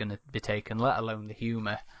elements is going to be taken, let alone the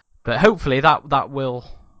humour. But hopefully that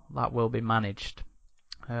will be managed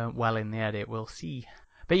well in the edit. We'll see.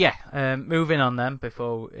 But yeah, moving on then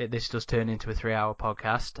before this does turn into a 3-hour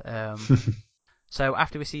podcast. So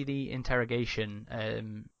after we see the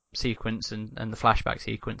interrogation sequence and the flashback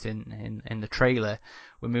sequence in the trailer,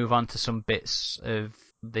 we move on to some bits of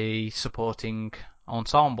the supporting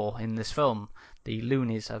ensemble in this film, the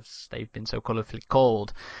Loonies, as they've been so colourfully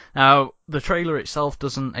called. Now, the trailer itself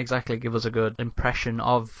doesn't exactly give us a good impression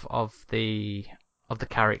of the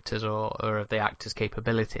characters or of the actors'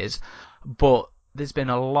 capabilities, but there's been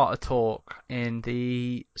a lot of talk in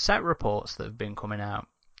the set reports that have been coming out,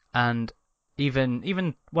 and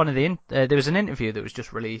even one of there was an interview that was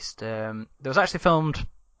just released. That was actually filmed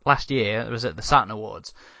last year. It was at the Saturn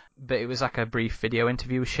Awards, but it was like a brief video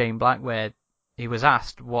interview with Shane Black where he was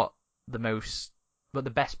asked what the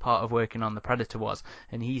best part of working on the Predator was,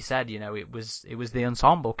 and he said, it was the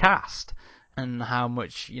ensemble cast and how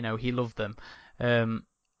much he loved them. And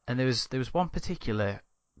there was one particular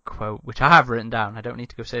quote which I have written down. I don't need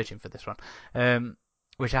to go searching for this one.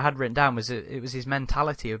 Which I had written down was it was his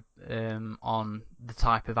mentality on the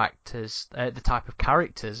type of actors, the type of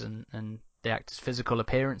characters, and the actors' physical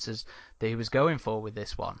appearances that he was going for with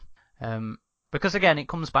this one. Because again, it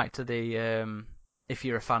comes back to the if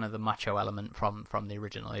you're a fan of the macho element from the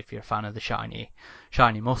original, if you're a fan of the shiny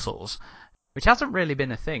muscles, which hasn't really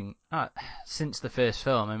been a thing since the first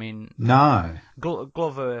film. I mean, No.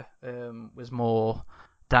 Glover was more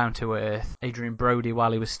down to earth. Adrian Brody,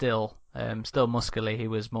 while he was still muscular, he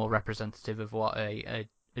was more representative of what a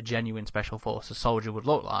genuine special forces soldier would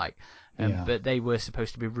look like. Yeah. But they were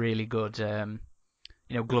supposed to be really good.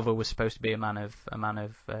 Glover was supposed to be a man of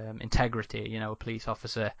integrity. A police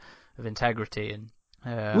officer of integrity, and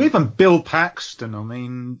Well, even Bill Paxton. I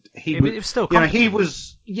mean, it was still he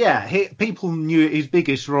was. Yeah, people knew his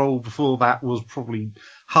biggest role before that was probably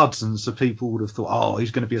Hudson, so people would have thought, oh,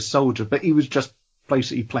 he's going to be a soldier, but he was just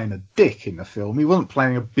basically playing a dick in the film. He wasn't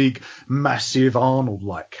playing a big, massive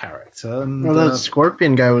Arnold-like character. And, well, that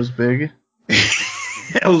Scorpion guy was big.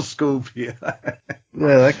 El Scorpion. Yeah,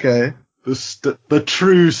 that guy. The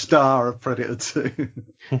true star of Predator 2.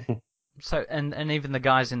 So, and even the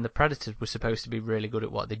guys in the Predators were supposed to be really good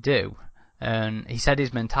at what they do. And he said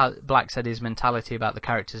Black said his mentality about the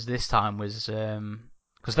characters this time was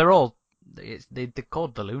because they're all. They're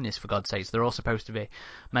called the Loonies, for God's sakes. They're all supposed to be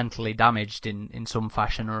mentally damaged in some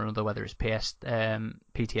fashion or another, whether it's PTSD,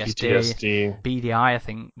 BDI, I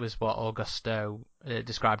think, was what Augusto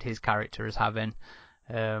described his character as having,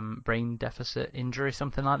 brain deficit injury,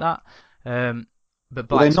 something like that. But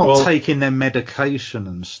they're not taking their medication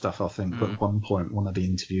and stuff, I think, but at one point one of the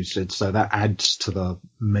interviews said, so that adds to the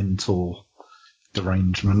mental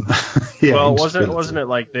derangement. Yeah, well, wasn't it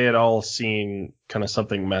like they had all seen kind of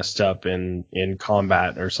something messed up in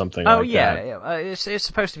combat or something like that? Oh, yeah. It's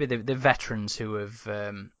supposed to be the veterans who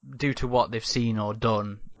have, due to what they've seen or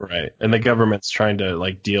done. Right. And the government's trying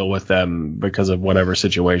to, deal with them because of whatever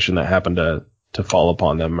situation that happened to fall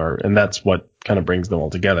upon them, and that's what kind of brings them all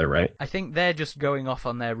together, right? I think they're just going off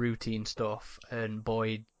on their routine stuff, and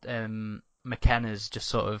Boyd McKenna's just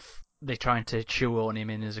sort of, they're trying to shoehorn him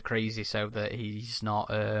in as a crazy so that he's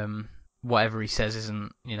not, whatever he says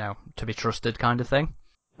isn't, to be trusted kind of thing.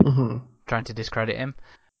 Mm-hmm. Trying to discredit him.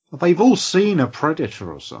 They've all seen a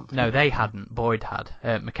Predator or something. No, they hadn't. Boyd had.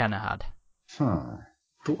 McKenna had. I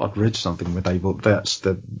thought I'd read something where that's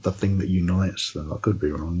the thing that unites them. I could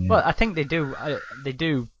be wrong. Yeah. Well, I think they do. They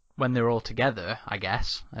do when they're all together, I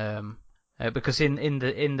guess. Because in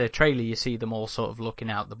the trailer you see them all sort of looking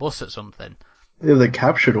out the bus at something. Yeah, the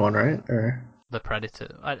captured one, right? Or the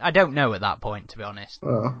Predator. I don't know at that point, to be honest.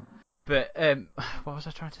 Oh. But what was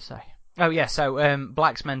I trying to say? Oh yeah, so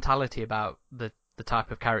Black's mentality about the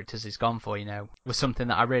type of characters he's gone for, was something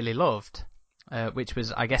that I really loved. Which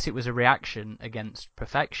was, I guess it was a reaction against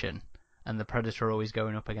perfection, and the Predator always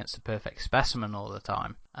going up against a perfect specimen all the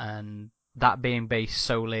time, and that being based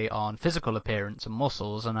solely on physical appearance and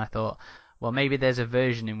muscles. And I thought, well, maybe there's a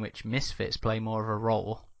version in which misfits play more of a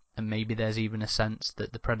role, and maybe there's even a sense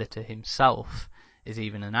that the Predator himself is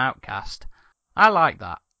even an outcast. I like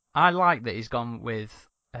that. I like that he's gone with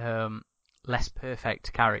less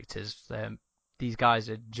perfect characters. These guys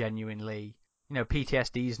are genuinely,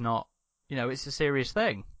 PTSD is not, it's a serious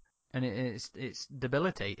thing, and it's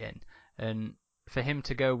debilitating. And for him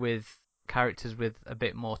to go with characters with a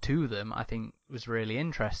bit more to them, I think was really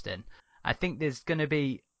interesting. I think there's going to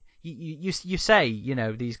be, you say,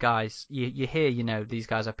 these guys, you hear, these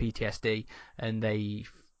guys are PTSD and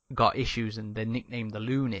they've got issues and they're nicknamed the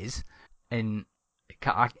Loonies, and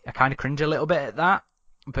I kind of cringe a little bit at that.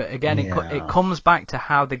 But again, it comes back to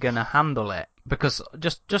how they're going to handle it, because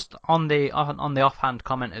just on the offhand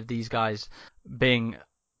comment of these guys being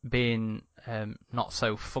not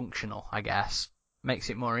so functional, I guess,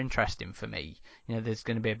 makes it more interesting for me. There's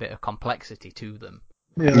going to be a bit of complexity to them.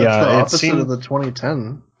 Yeah, that's the opposite of the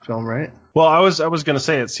 2010 film, right? Well, I was going to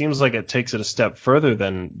say, it seems like it takes it a step further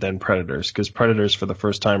than Predators, because Predators for the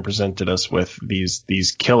first time presented us with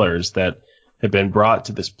these killers that had been brought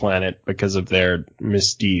to this planet because of their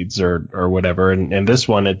misdeeds or whatever, and this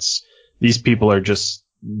one, it's these people are just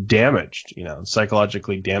damaged,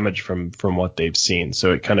 psychologically damaged from what they've seen.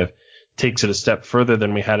 So it kind of takes it a step further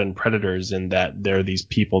than we had in Predators, in that there are these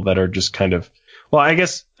people that are just kind of, well, I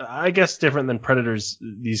guess different than Predators.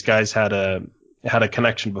 These guys had a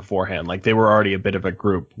connection beforehand. Like, they were already a bit of a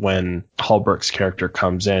group when Holbrook's character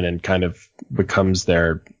comes in and kind of becomes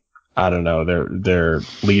their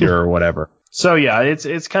leader or whatever. So yeah,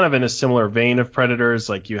 it's kind of in a similar vein of Predators.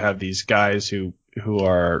 Like, you have these guys who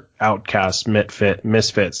are outcasts,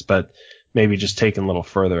 misfits, but maybe just taken a little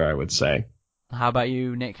further, I would say. How about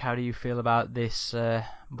you, Nick? How do you feel about this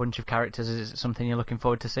bunch of characters? Is it something you're looking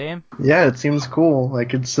forward to seeing? Yeah, it seems cool.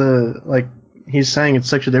 Like, it's like he's saying, it's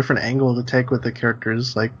such a different angle to take with the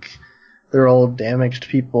characters. Like, they're all damaged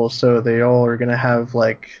people, so they all are gonna have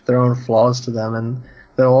like their own flaws to them, and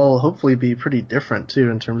they'll all hopefully be pretty different too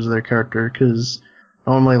in terms of their character. Because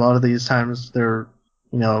normally a lot of these times they're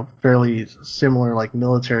fairly similar, like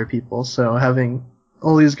military people. So having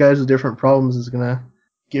all these guys with different problems is gonna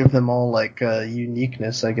give them all like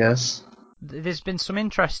uniqueness, I guess. There's been some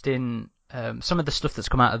interesting, some of the stuff that's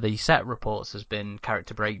come out of the set reports has been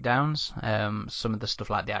character breakdowns. Some of the stuff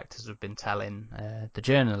like the actors have been telling the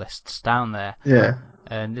journalists down there. Yeah.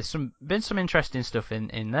 And there's been some interesting stuff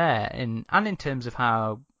in there, and in terms of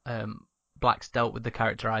how Black's dealt with the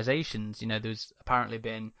characterizations. There's apparently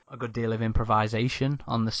been a good deal of improvisation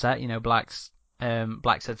on the set. Black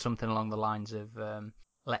said something along the lines of,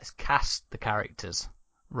 let's cast the characters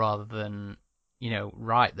rather than,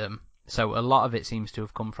 write them. So a lot of it seems to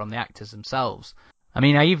have come from the actors themselves. I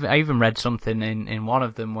mean, I even read something in one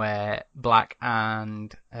of them where Black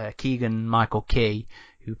and Keegan-Michael Key,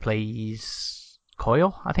 who plays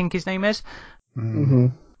Coyle, I think his name is,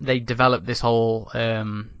 they developed this whole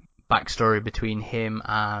backstory between him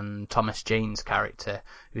and Thomas Jane's character,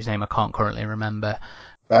 whose name I can't currently remember.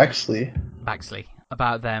 Baxley.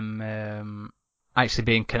 About them actually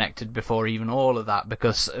being connected before even all of that,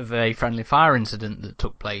 because of a friendly fire incident that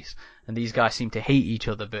took place. And these guys seem to hate each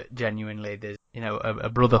other, but genuinely there's, a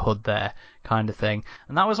brotherhood there kind of thing.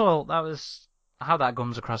 And that was how that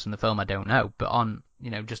comes across in the film, I don't know. But on,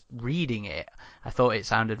 just reading it, I thought it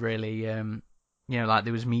sounded really, like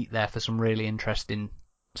there was meat there for some really interesting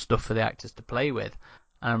stuff for the actors to play with.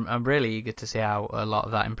 And I'm really eager to see how a lot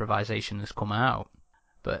of that improvisation has come out.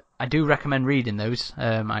 But I do recommend reading those,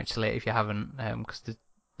 actually, if you haven't, because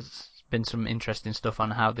there's been some interesting stuff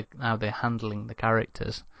on how they're handling the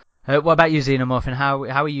characters. What about you, Xenomorphin? How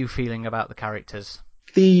are you feeling about the characters?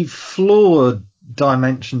 The flawed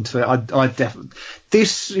dimension to it, I definitely.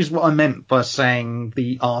 This is what I meant by saying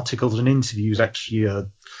the articles and interviews actually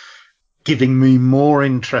are giving me more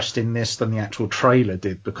interest in this than the actual trailer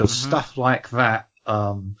did, because stuff like that,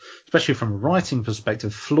 especially from a writing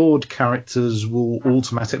perspective, flawed characters will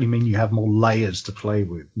automatically mean you have more layers to play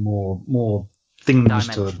with, more things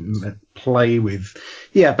to play with.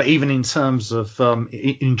 Yeah, but even in terms of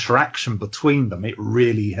interaction between them, it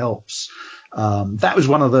really helps. That was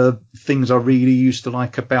one of the things I really used to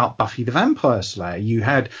like about Buffy the Vampire Slayer. You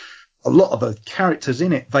had a lot of the characters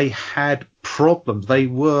in it, they had problems. They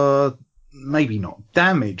were maybe not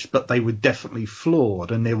damaged, but they were definitely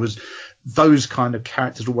flawed. And there was those kind of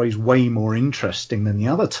characters always way more interesting than the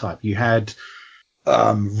other type. You had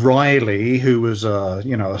Riley, who was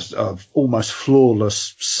a almost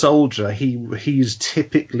flawless soldier. He's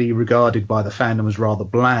typically regarded by the fandom as rather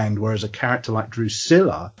bland, whereas a character like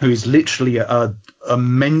Drusilla, who is literally a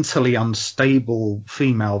mentally unstable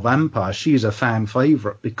female vampire, she's a fan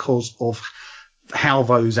favorite because of how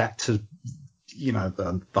those actors,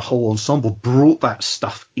 the whole ensemble brought that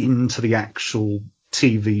stuff into the actual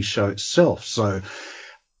TV show itself. So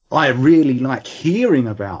I really like hearing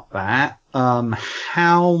about that.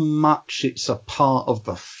 How much it's a part of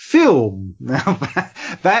the film. Now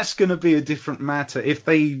that's going to be a different matter.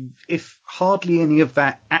 If hardly any of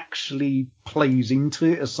that actually plays into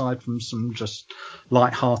it, aside from some just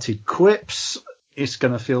light-hearted quips, it's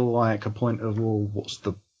going to feel like a point of, well,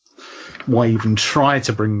 why even try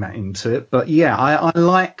to bring that into it? But yeah, I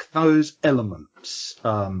like those elements.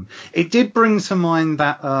 It did bring to mind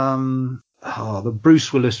that, the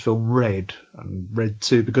Bruce Willis film Red and Red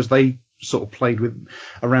 2, because they sort of played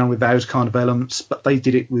around with those kind of elements, but they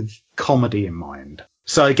did it with comedy in mind.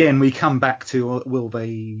 So again, we come back to, will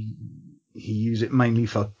he use it mainly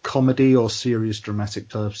for comedy or serious dramatic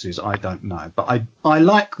purposes? I don't know. But I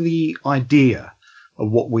like the idea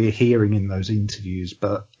of what we're hearing in those interviews,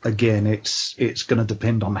 but again, it's going to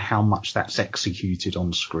depend on how much that's executed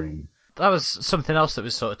on screen. That was something else that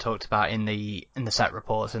was sort of talked about in the set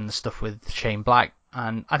reports and the stuff with Shane Black,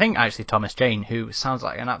 and I think actually Thomas Jane, who sounds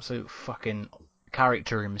like an absolute fucking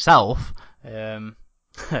character himself, from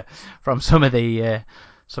some of the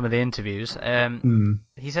interviews.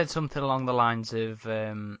 He said something along the lines of,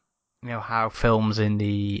 how films in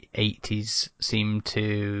the 80s seem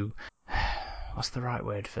to, what's the right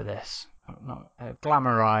word for this?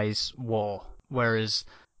 Glamorize war, whereas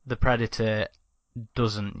the Predator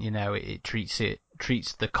doesn't. It treats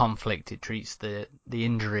the conflict, it treats the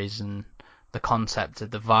injuries and the concept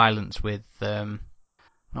of the violence with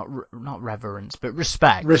not reverence, but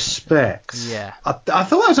respect. Respect. Yeah. I thought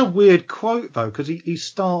that was a weird quote though, because he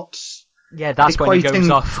starts. Yeah, that's when he goes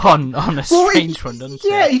off on a strange one, doesn't he?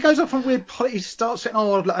 Yeah, he goes off on weird. He starts saying,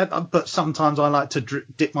 but sometimes I like to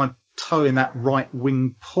dip my toe in that right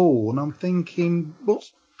wing pool, and I'm thinking,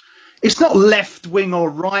 it's not left wing or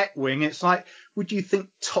right wing. It's like, would you think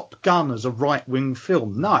Top Gun is a right wing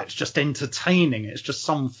film? No, it's just entertaining. It's just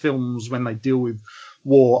some films, when they deal with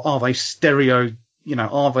war, are they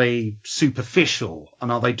are they superficial? And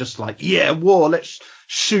are they just like, yeah, war, let's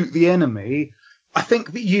shoot the enemy? I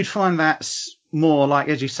think that you'd find that's more like,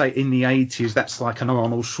 as you say, in the 80s, that's like an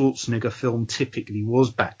Arnold Schwarzenegger film typically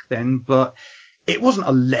was back then, but it wasn't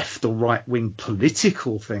a left or right wing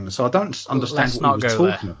political thing, so I don't understand what he was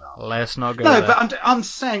talking about. Let's not go there. No, but I'm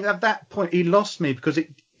saying at that point he lost me because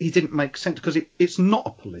he didn't make sense, because it's not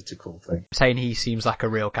a political thing. Saying he seems like a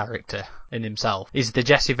real character in himself. He's the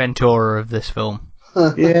Jesse Ventura of this film.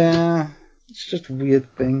 Yeah, it's just a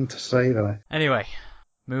weird thing to say though. Anyway,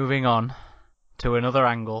 moving on to another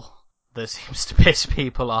angle that seems to piss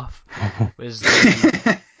people off was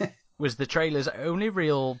the trailer's only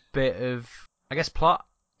real bit of, I guess, plot,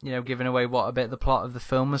 giving away what a bit of the plot of the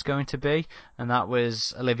film was going to be, and that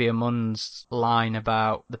was Olivia Munn's line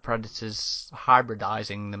about the Predators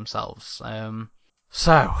hybridizing themselves.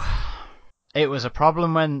 So, it was a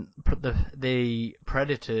problem when the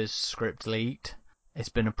Predators script leaked. It's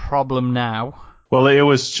been a problem now. Well, it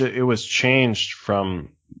was changed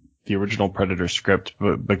from the original Predator script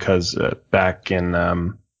because back in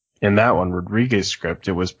that one, Rodriguez script,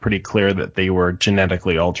 it was pretty clear that they were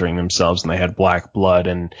genetically altering themselves and they had black blood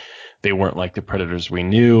and they weren't like the predators we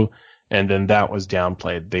knew. And then that was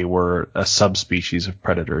downplayed. They were a subspecies of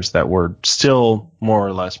predators that were still more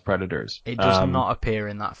or less predators. It does not appear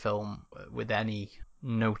in that film with any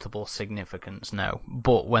notable significance, no.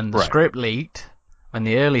 But when the script leaked, when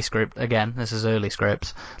the early script, again, this is early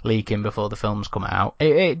scripts, leaking before the films come out,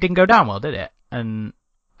 it didn't go down well, did it? And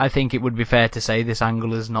I think it would be fair to say this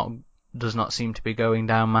angle does not seem to be going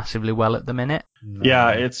down massively well at the minute. No.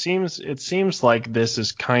 Yeah, it seems like this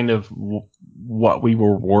is kind of what we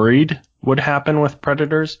were worried would happen with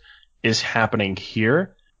Predators is happening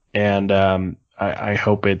here, and I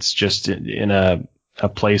hope it's just in a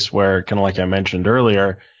place where, kind of like I mentioned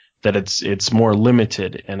earlier, that it's more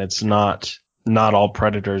limited and it's not all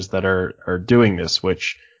Predators that are doing this,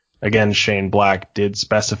 which, again, Shane Black did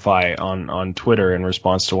specify on Twitter in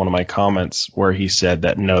response to one of my comments where he said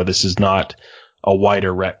that, no, this is not a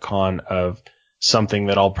wider retcon of something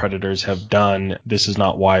that all Predators have done. This is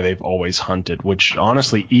not why they've always hunted, which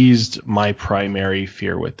honestly eased my primary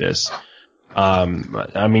fear with this. I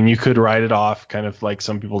mean, you could write it off kind of like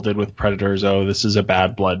some people did with Predators. Oh, this is a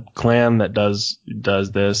bad blood clan that does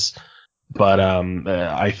this. But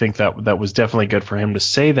I think that was definitely good for him to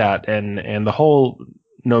say that, and the whole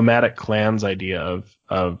nomadic clans idea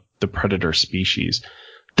of the predator species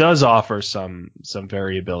does offer some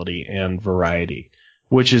variability and variety,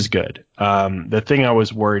 which is good. The thing I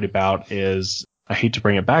was worried about is, I hate to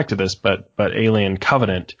bring it back to this, but Alien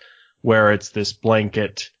Covenant, where it's this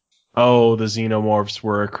blanket, oh, the xenomorphs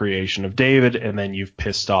were a creation of David, and then you've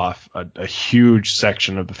pissed off a huge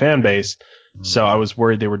section of the fan base So I was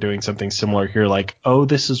worried they were doing something similar here, like, oh,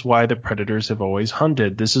 this is why the predators have always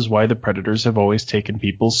hunted. This is why the predators have always taken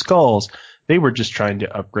people's skulls. They were just trying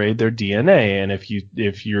to upgrade their DNA. And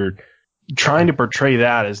if you're trying to portray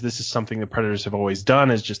that as this is something the predators have always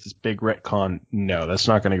done as just this big retcon, no, that's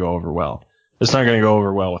not going to go over well. It's not going to go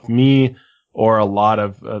over well with me or a lot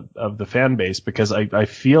of the fan base, because I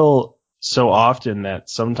feel so often that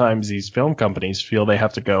sometimes these film companies feel they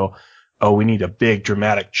have to go, oh, we need a big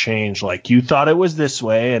dramatic change. Like, you thought it was this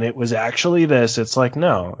way and it was actually this. It's like,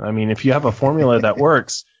 no. I mean, if you have a formula that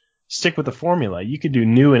works, stick with the formula. You could do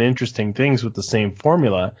new and interesting things with the same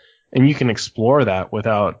formula, and you can explore that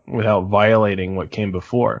without violating what came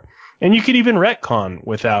before. And you could even retcon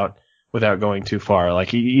without going too far.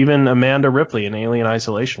 Like, even Amanda Ripley in Alien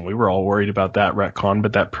Isolation, we were all worried about that retcon,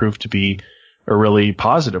 but that proved to be a really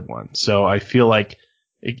positive one. So I feel like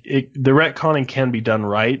the retconning can be done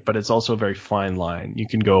right, but it's also a very fine line. You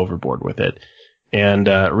can go overboard with it. And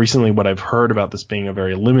recently, what I've heard about this being a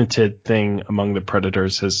very limited thing among the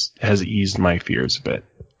predators has eased my fears a bit.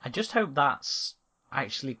 I just hope that's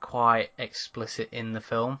actually quite explicit in the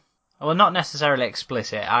film. Well, not necessarily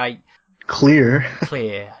explicit. Clear.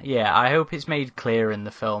 Yeah, I hope it's made clear in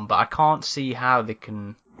the film, but I can't see how they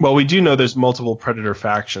can. Well, we do know there's multiple predator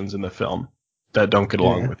factions in the film that don't get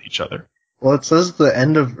along with each other. Well, it says the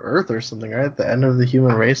end of Earth or something, right? The end of the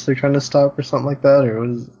human race they're trying to stop or something like that, or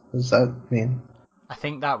what does that mean? I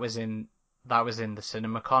think that was in the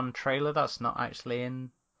CinemaCon trailer. That's not actually in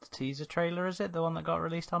the teaser trailer, is it? The one that got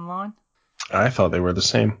released online? I thought they were the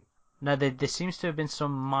same. No, there seems to have been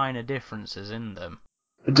some minor differences in them.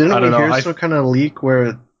 Didn't we hear some kind of leak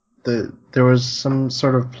where there was some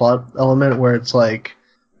sort of plot element where it's like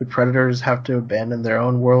the predators have to abandon their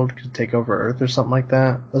own world to take over Earth or something like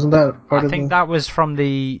that? Wasn't that part of it? I think that was from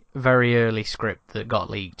the very early script that got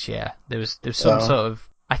leaked, yeah. There was some sort of...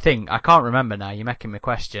 I can't remember now, you're making me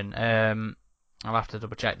question. I'll have to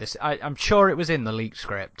double check this. I'm sure it was in the leaked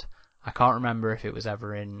script. I can't remember if it was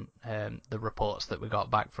ever in the reports that we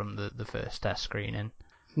got back from the first test screening.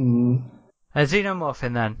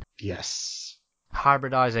 Xenomorphin then. Yes.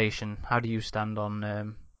 Hybridization. How do you stand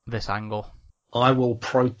on this angle? I will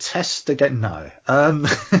protest again. No.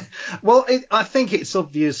 Well, I think it's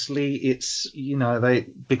obviously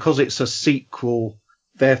because it's a sequel,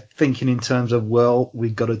 they're thinking in terms of, well,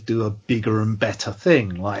 we've got to do a bigger and better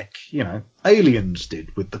thing, like, Aliens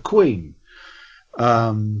did with the Queen.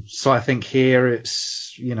 So I think here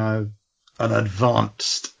it's, an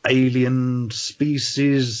advanced alien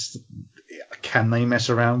species. Can they mess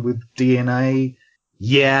around with DNA?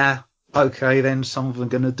 Yeah. Okay, then some of them are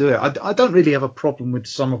going to do it. I don't really have a problem with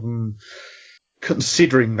some of them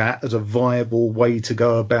considering that as a viable way to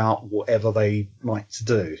go about whatever they like to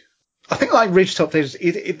do. I think, like Ridgetop,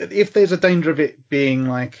 if there's a danger of it being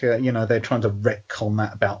like, they're trying to retcon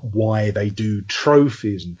that about why they do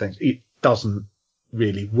trophies and things, it doesn't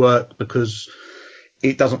really work because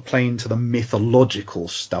it doesn't play into the mythological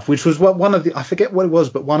stuff, which was what I forget what it was,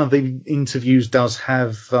 but one of the interviews does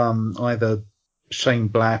have either Shane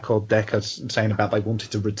Black or Decker saying about they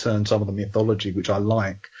wanted to return some of the mythology, which I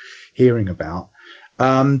like hearing about.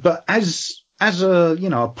 But as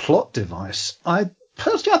a plot device, I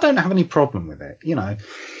don't have any problem with it.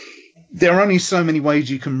 There are only so many ways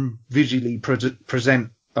you can visually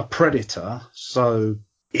present a predator. So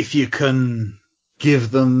if you can give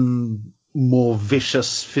them more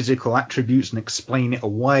vicious physical attributes and explain it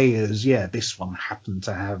away as, this one happened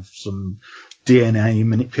to have some DNA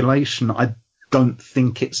manipulation, I don't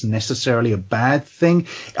think it's necessarily a bad thing.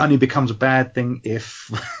 It only becomes a bad thing if,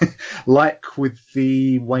 like with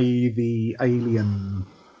the way the Alien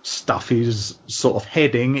stuff is sort of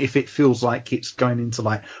heading, if it feels like it's going into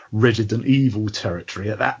like Resident Evil territory.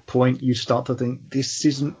 At that point, you start to think, this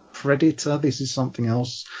isn't Predator, this is something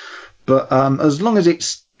else. But as long as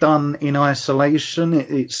it's done in isolation,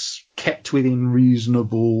 it's kept within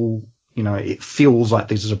reasonable, it feels like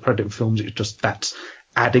this is a Predator film. It's just that's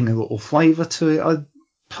adding a little flavour to it. I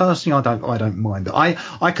don't mind it.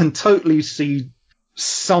 I can totally see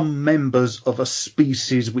some members of a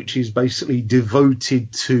species which is basically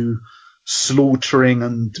devoted to slaughtering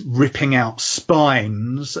and ripping out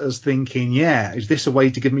spines as thinking, is this a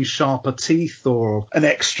way to give me sharper teeth or an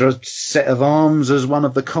extra set of arms as one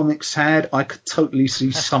of the comics had? I could totally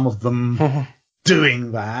see some of them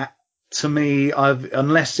doing that. To me,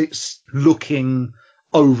 unless it's looking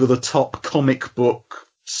over the top comic book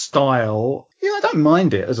style, I don't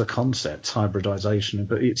mind it as a concept, hybridization,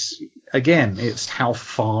 but it's how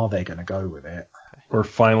far they're going to go with it. We're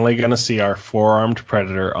finally going to see our four-armed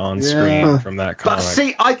predator on screen from that comic. But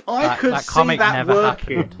see, I could see that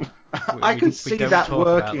working. I can see don't that talk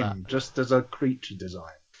about working just as a creature design.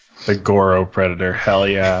 The Goro Predator, hell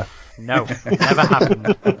yeah. No, never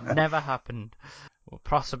happened. Never happened. Well,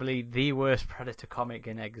 possibly the worst Predator comic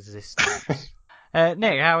in existence.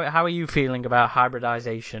 Nick, how are you feeling about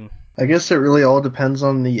hybridization? I guess it really all depends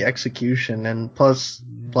on the execution, and plus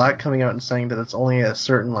Black coming out and saying that it's only a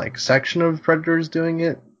certain section of Predators doing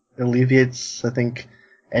it alleviates, I think,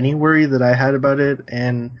 any worry that I had about it.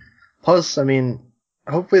 And plus, I mean,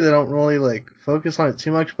 hopefully they don't really focus on it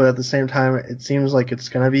too much, but at the same time, it seems like it's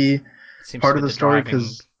gonna be part of the story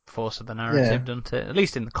because force of the narrative, doesn't it? At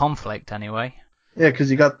least in the conflict, anyway. Yeah,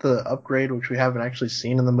 because you got the upgrade, which we haven't actually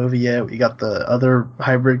seen in the movie yet. You got the other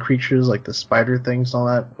hybrid creatures, like the spider things and all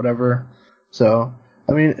that, whatever. So,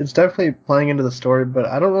 I mean, it's definitely playing into the story, but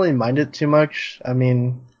I don't really mind it too much. I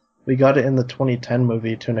mean, we got it in the 2010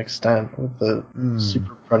 movie to an extent with the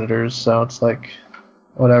Super Predators, so it's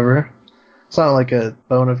whatever. It's not like a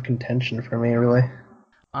bone of contention for me, really.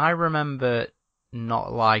 I remember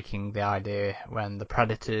not liking the idea when the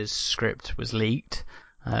Predators script was leaked.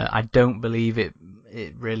 I don't believe it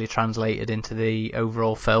really translated into the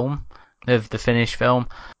overall film, of the finished film.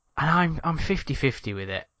 And I'm 50-50 with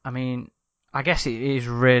it. I mean, I guess it is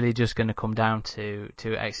really just going to come down to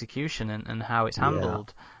execution and how it's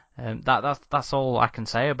handled. That's all I can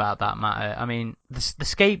say about that matter. I mean, the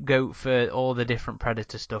scapegoat for all the different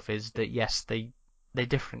Predator stuff is that, yes, they're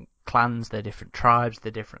different clans, they're different tribes,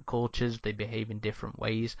 they're different cultures, they behave in different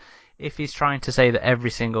ways. If he's trying to say that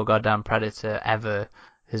every single goddamn Predator ever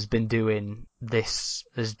has been doing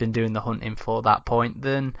the hunting for that point,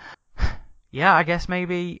 then yeah, I guess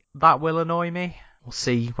maybe that will annoy me. We'll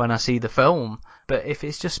see when I see the film. But if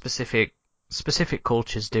it's just specific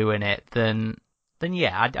cultures doing it, then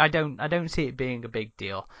yeah, I don't see it being a big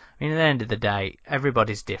deal. I mean, at the end of the day,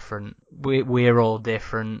 everybody's different. We're all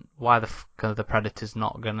different. Why the fuck are the Predators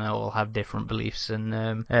not gonna all have different beliefs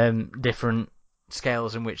and different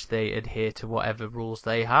scales in which they adhere to whatever rules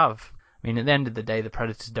they have? I mean, at the end of the day, the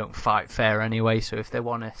Predators don't fight fair anyway. So if they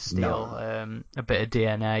want to steal a bit of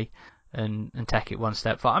DNA and take it one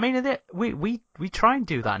step further, I mean, we try and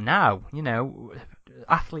do that now. You know,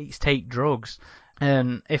 athletes take drugs.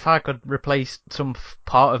 And if I could replace some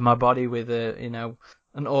part of my body with an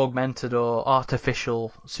augmented or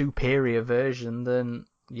artificial superior version, then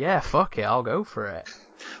yeah, fuck it, I'll go for it.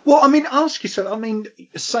 Well, I mean, ask yourself, I mean,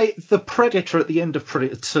 say the Predator at the end of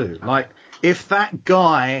Predator 2, if that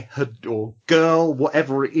guy or girl,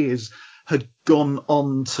 whatever it is, had gone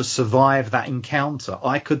on to survive that encounter,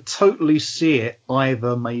 I could totally see it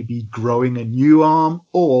either maybe growing a new arm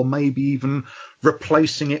or maybe even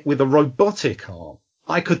replacing it with a robotic arm.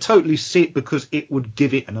 I could totally see it because it would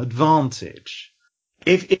give it an advantage.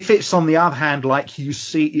 If it's on the other hand, like you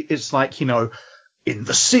see, it's in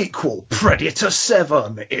the sequel, Predator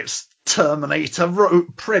 7, it's Terminator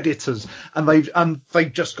Predators, and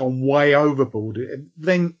they've just gone way overboard,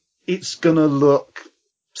 then it's gonna look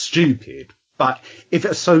stupid. But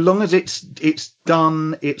so long as it's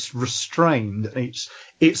done, it's restrained,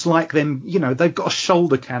 it's like them, they've got a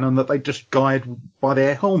shoulder cannon that they just guide by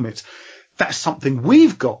their helmets. That's something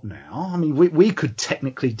we've got now. I mean, we could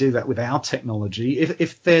technically do that with our technology.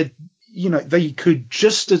 If they're, they could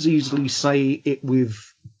just as easily say it with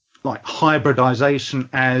hybridization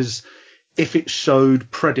as if it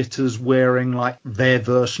showed Predators wearing their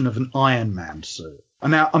version of an Iron Man suit.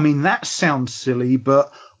 And now, I mean, that sounds silly,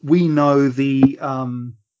 but we know the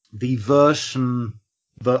version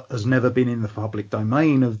that has never been in the public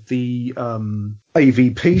domain of the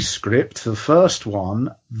AVP script, the first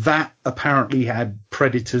one, that apparently had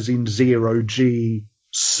Predators in zero-G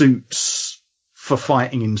suits for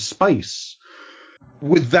fighting in space.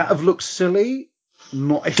 Would that have looked silly?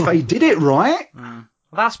 Not if they did it right. Well,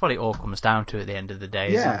 that's what it all comes down to at the end of the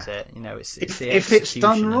day, isn't it? It's the if it's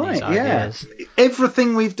done right, yeah.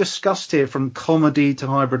 Everything we've discussed here, from comedy to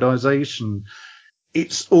hybridization,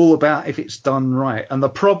 it's all about if it's done right. And the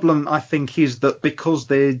problem, I think, is that because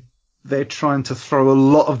they're trying to throw a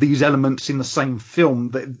lot of these elements in the same film,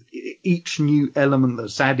 that each new element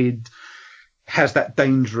that's added has that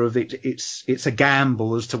danger of it's a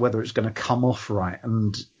gamble as to whether it's going to come off right.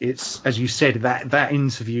 And it's, as you said, that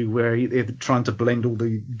interview where they're trying to blend all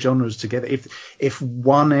the genres together. If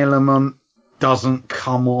one element doesn't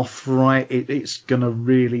come off right, it's going to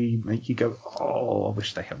really make you go, oh, I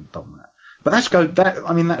wish they hadn't done that. But that's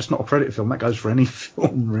not a Predator film. That goes for any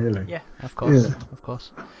film, really. Yeah, of course, of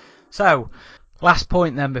course. So, last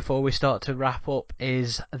point then before we start to wrap up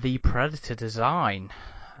is the Predator design.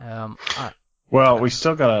 Well, we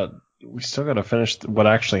still gotta finish what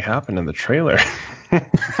actually happened in the trailer.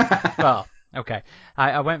 Well, Okay,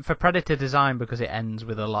 I went for Predator design because it ends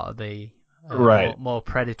with a lot of the Right. more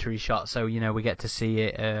predatory shots. So we get to see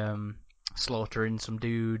it slaughtering some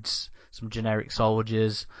dudes, some generic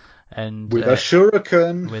soldiers, and With a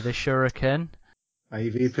shuriken. with a shuriken.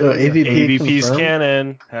 AVP. So AVP AVP's confirmed?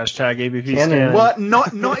 canon. Hashtag AVP's Canon. canon. Well,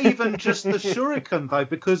 not even just the shuriken though,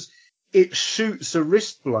 because it shoots a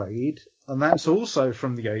wrist blade, and that's also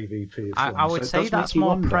from the AVP. I would say that's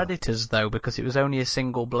more Predators though, because it was only a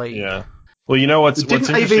single blade. Yeah. Well, you know what's Didn't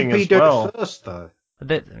interesting AVP as do well. it first though?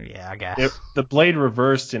 Yeah, I guess. The blade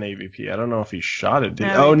reversed in AVP. I don't know if he shot it.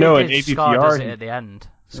 No, in AVPR. Scar does it at the end.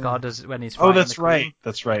 Scar does it when he's fighting that's the right. Queen.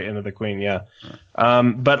 That's right. Into the Queen, yeah.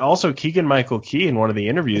 But also Keegan-Michael Key in one of the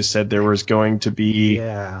interviews said there was going to be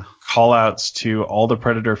call-outs to all the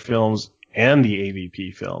Predator films and the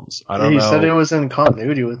AVP films. I don't know. He said it was in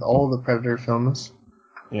continuity with all the Predator films.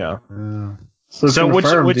 Yeah. So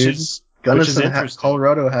confirmed, which dude. is Gunnison, interesting.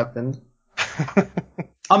 Colorado happened.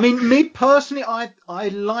 I mean, me personally, I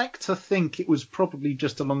like to think it was probably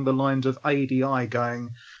just along the lines of ADI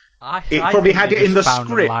going. It probably had it in the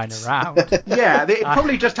script. Yeah, it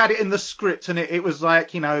probably just had it in the script, and it was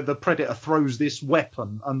like, the Predator throws this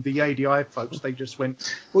weapon, and the ADI folks, they just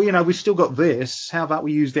went, well, we've still got this. How about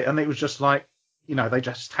we used it? And it was just like, they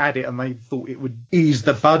just had it, and they thought it would ease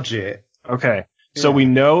the budget. Okay, so we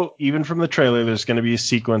know even from the trailer, there's going to be a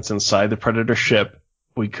sequence inside the Predator ship.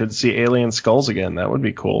 We could see alien skulls again. That would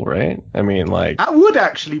be cool, right? I mean, that would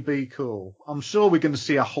actually be cool. I'm sure we're going to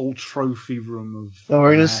see a whole trophy room of. Oh,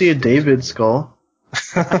 we're going to see a David skull.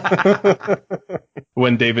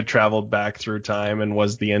 When David traveled back through time and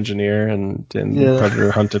was the engineer, and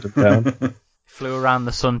Predator hunted him down. Flew around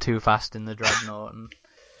the sun too fast in the Dreadnought.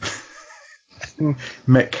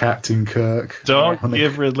 Met Captain Kirk. Don't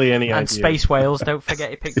give Ridley any and ideas. Space whales. Don't forget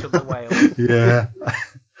he picked up the whale. Yeah.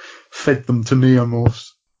 Fed them to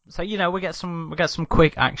Neomorphs. So we get some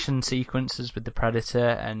quick action sequences with the Predator,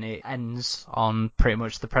 and it ends on pretty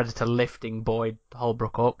much the Predator lifting Boyd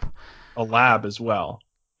Holbrook up. A lab as well.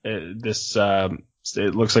 It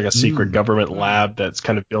looks like a secret government lab that's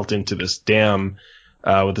kind of built into this dam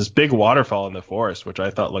with this big waterfall in the forest, which I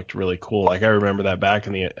thought looked really cool. Like I remember that back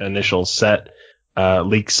in the initial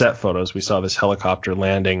leaked set photos, we saw this helicopter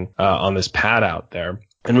landing on this pad out there.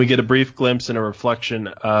 And we get a brief glimpse and a reflection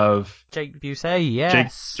of Jake Busey,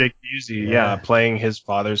 yes. Jake Busey, playing his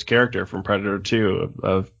father's character from Predator 2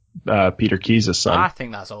 of Peter Keyes' son. I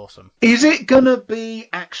think that's awesome. Is it going to be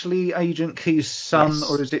actually Agent Keyes' son,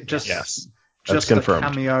 or is it just, that's confirmed. a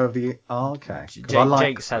cameo of the... Oh, okay.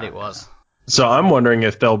 Jake said it was. So I'm wondering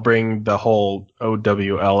if they'll bring the whole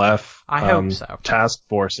OWLF I hope so. task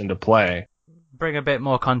force into play. Bring a bit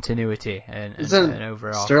more continuity and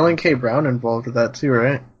overall. Sterling K. Brown involved with that too,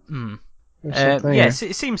 right? Yes,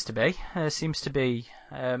 it seems to be.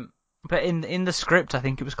 But in the script, I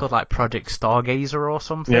think it was called like Project Stargazer or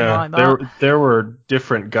something like that. There were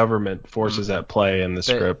different government forces at play in the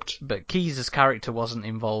script. But Keyes' character wasn't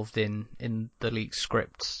involved in the leaked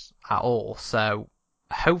scripts at all, so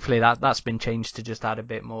hopefully that's been changed to just add a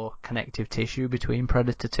bit more connective tissue between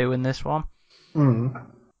Predator 2 and this one.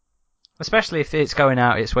 Especially if it's going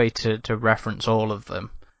out its way to reference all of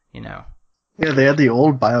them, Yeah, they had the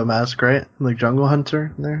old biomask, right? Like Jungle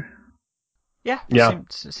Hunter in there. Yeah.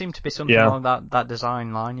 It seemed to be something along that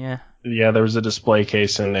design line, yeah. Yeah, there was a display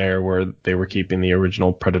case in there where they were keeping the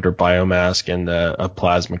original Predator biomask and a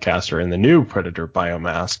plasma caster in the new Predator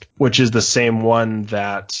biomask, which is the same one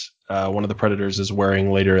that one of the Predators is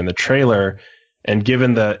wearing later in the trailer. And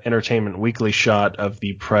given the Entertainment Weekly shot of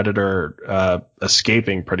the Predator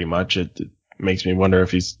escaping pretty much, it makes me wonder if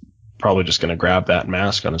he's probably just going to grab that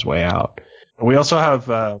mask on his way out. We also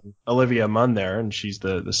have Olivia Munn there, and she's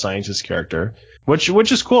the scientist character, which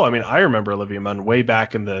is cool. I mean, I remember Olivia Munn way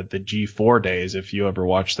back in the G4 days, if you ever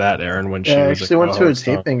watched that, Aaron, when she was I actually went to a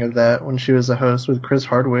taping of that when she was a host with Chris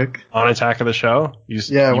Hardwick. On Attack of the Show?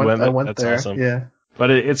 I went That's there, awesome. yeah. But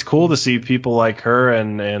it's cool to see people like her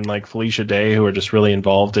and like Felicia Day, who are just really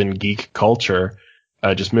involved in geek culture,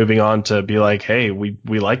 just moving on to be like, hey, we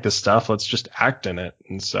like this stuff. Let's just act in it.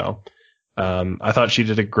 And so I thought she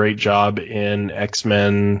did a great job in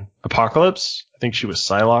X-Men Apocalypse. I think she was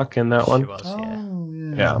Psylocke in that one. She was, yeah. Oh,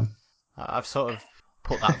 Yeah. I've sort of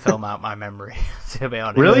put that film out of my memory, to be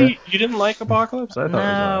honest. Really? You didn't like Apocalypse? I thought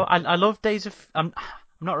No, it was I love Days of... I'm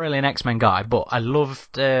not really an X-Men guy, but I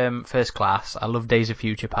loved First Class. I loved Days of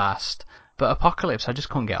Future Past. But Apocalypse, I just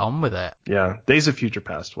couldn't get on with it. Yeah, Days of Future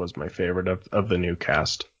Past was my favorite of the new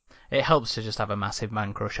cast. It helps to just have a massive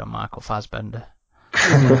man crush on Michael Fassbender.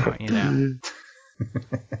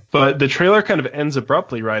 But the trailer kind of ends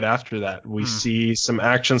abruptly right after that. We see some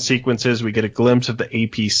action sequences. We get a glimpse of the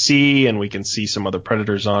APC, and we can see some other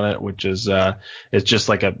Predators on it, which is it's just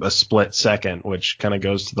like a split second, which kind of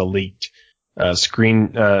goes to the leaked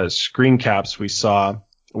screen caps we saw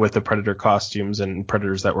with the Predator costumes and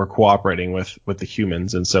Predators that were cooperating with the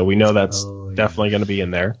humans. And so we know that's definitely going to be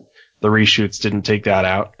in there. The reshoots didn't take that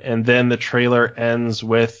out. And then the trailer ends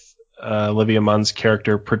with Olivia Munn's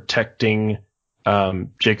character protecting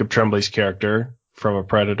Jacob Tremblay's character from a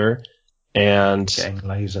Predator, and getting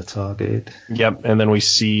laser targeted. Yep, and then we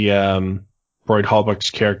see Boyd Holbrook's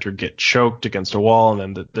character get choked against a wall,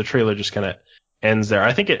 and then the trailer just kind of ends there.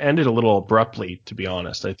 I think it ended a little abruptly, to be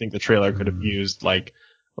honest. I think the trailer could have used like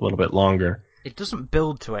a little bit longer. It doesn't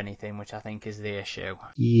build to anything, which I think is the issue.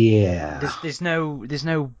 Yeah. There's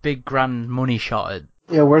no big grand money shot at.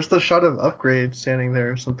 Yeah, where's the shot of Upgrade standing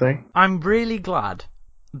there or something? I'm really glad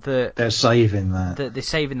that they're saving that. They're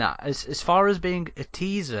saving that. As far as being a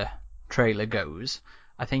teaser trailer goes,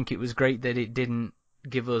 I think it was great that it didn't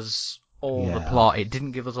give us all the plot. It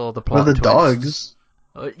didn't give us all the plot. Or the dogs.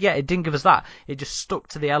 Yeah, it didn't give us that. It just stuck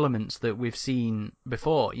to the elements that we've seen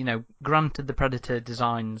before. You know, granted the Predator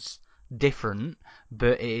design's different,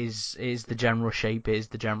 but it is the general shape, it is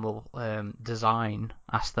the general design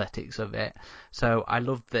aesthetics of it. So I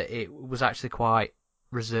loved that it was actually quite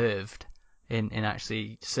reserved in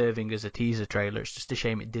actually serving as a teaser trailer. It's just a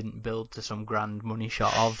shame it didn't build to some grand money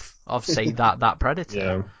shot of say that Predator.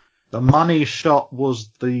 Yeah. The money shot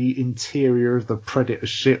was the interior of the Predator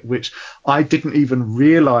ship, which I didn't even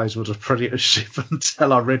realise was a Predator ship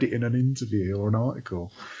until I read it in an interview or an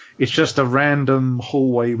article. It's just a random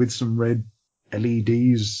hallway with some red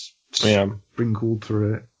LEDs sprinkled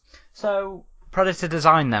through it. So, Predator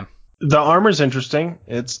design then. The armor's interesting.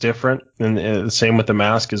 It's different. And the same with the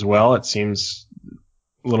mask as well. It seems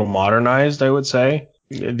a little modernized, I would say.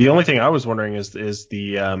 The only thing I was wondering is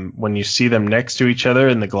the when you see them next to each other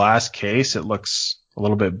in the glass case, it looks a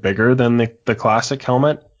little bit bigger than the classic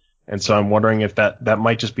helmet. And so I'm wondering if that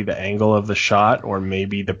might just be the angle of the shot, or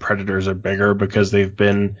maybe the Predators are bigger because they've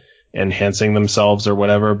been enhancing themselves or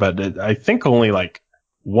whatever. But I think only like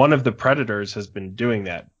one of the Predators has been doing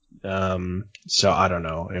that. So I don't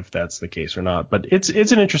know if that's the case or not. But it's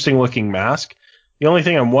an interesting looking mask. The only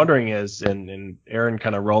thing I'm wondering is, and Aaron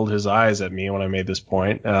kind of rolled his eyes at me when I made this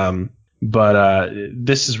point, but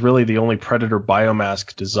this is really the only Predator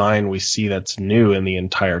biomask design we see that's new in the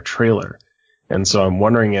entire trailer. And so I'm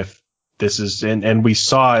wondering if this is, and we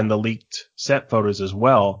saw in the leaked set photos as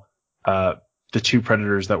well, the two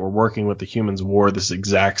Predators that were working with the humans wore this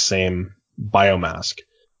exact same biomask.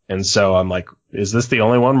 And so I'm like, is this the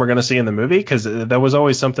only one we're going to see in the movie? Because that was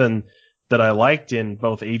always something that I liked in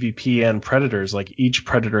both AVP and Predators. Like each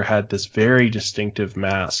Predator had this very distinctive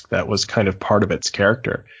mask that was kind of part of its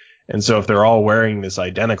character. And so if they're all wearing this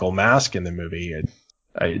identical mask in the movie,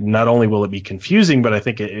 not only will it be confusing, but I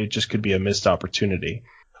think it just could be a missed opportunity.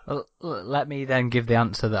 Well, let me then give the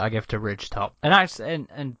answer that I gave to Ridgetop. And actually,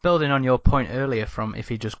 and building on your point earlier from if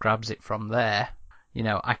he just grabs it from there, you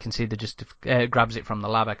know, I can see grabs it from the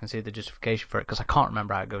lab, I can see the justification for it, because I can't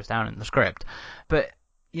remember how it goes down in the script. But,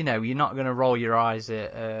 you know, you're not going to roll your eyes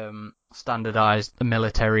at standardized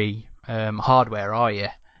military hardware, are you?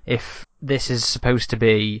 If this is supposed to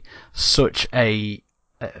be such a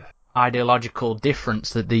ideological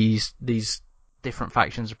difference that these different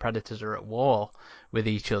factions of Predators are at war with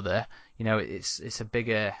each other, you know, it's a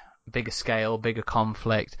bigger scale, bigger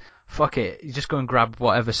conflict. Fuck it, you just go and grab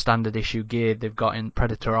whatever standard issue gear they've got in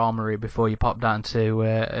Predator Armory before you pop down to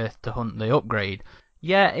Earth to hunt the upgrade.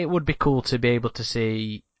 Yeah, it would be cool to be able to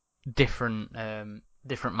see different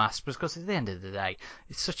masks, because at the end of the day,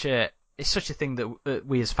 it's such a thing that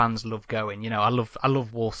we as fans love going. You know, I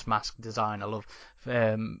love Wolf's mask design. I love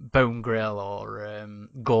Bone Grill or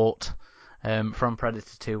Gort from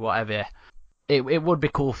Predator 2, whatever. It would be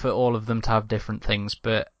cool for all of them to have different things,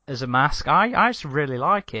 but as a mask, I actually really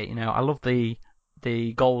like it. You know, I love the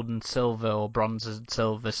gold and silver or bronze and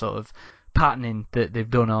silver sort of patterning that they've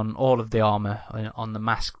done on all of the armor, on the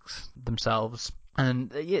masks themselves. And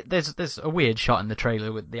there's a weird shot in the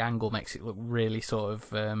trailer with the angle makes it look really sort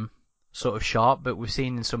of sharp, but we've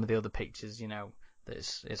seen in some of the other pictures, you know, that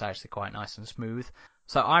it's actually quite nice and smooth.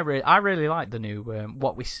 So I really like the new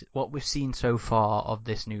what we've seen so far of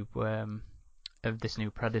this new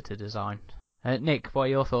Predator design. Nick, what are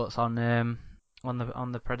your thoughts on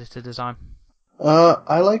the Predator design?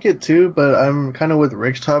 I like it too, but I'm kind of with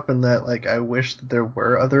Ridgetop in that, like, I wish that there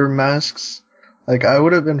were other masks. Like, I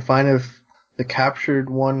would have been fine if the captured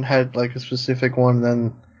one had, like, a specific one,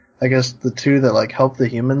 then I guess the two that, like, help the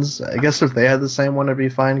humans, I guess if they had the same one, it'd be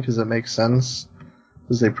fine, because it makes sense.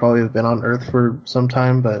 because they probably have been on Earth for some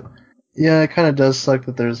time. But yeah, it kind of does suck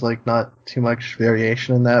that there's like not too much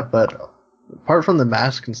variation in that. But apart from the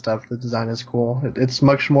mask and stuff, the design is cool. It's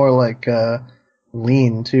much more like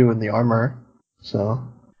lean too in the armor. So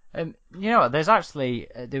there's actually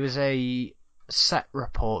there was a set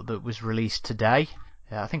report that was released today.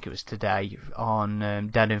 I think it was today on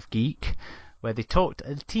Den of Geek, where they talked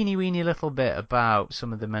a teeny weeny little bit about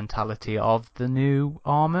some of the mentality of the new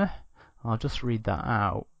armor. I'll just read that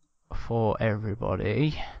out for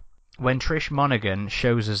everybody. When Trish Monaghan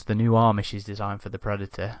shows us the new armor she's designed for the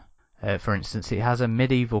Predator, for instance, it has a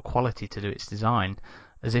medieval quality to its design,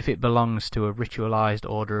 as if it belongs to a ritualized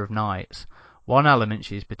order of knights. One element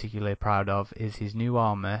she's particularly proud of is his new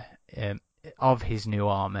armor.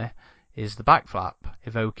 Is the back flap,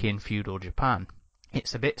 evoking feudal Japan.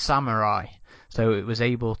 It's a bit samurai, so it was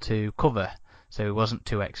able to cover, so it wasn't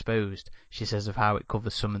too exposed. She says of how it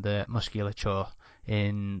covers some of the musculature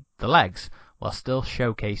in the legs, while still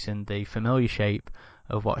showcasing the familiar shape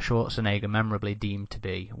of what Schwarzenegger memorably deemed to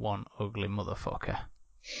be one ugly motherfucker.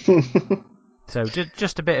 So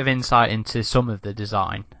just a bit of insight into some of the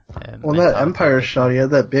design. Well, that Empire shot, he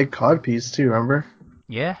had that big codpiece too, remember?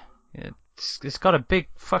 Yeah. It's got a big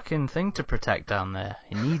fucking thing to protect down there.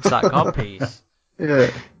 It needs that codpiece. Yeah.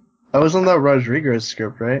 That was on that Rodriguez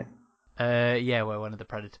script, right? Yeah, where one of the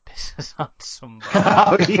Predator pisses on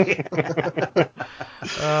somebody.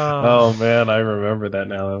 Oh man, I remember that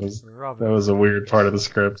now. That was a weird part of the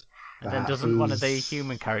script. And then doesn't one of the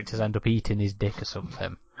human characters end up eating his dick or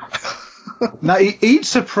something? No, he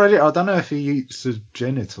eats a predator. I don't know if he eats his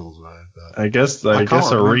genitals though. But I guess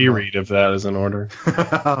a reread of that is in order.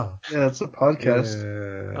 Yeah, it's a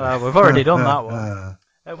podcast. Yeah. We've already done that one.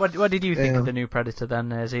 What did you think of the new Predator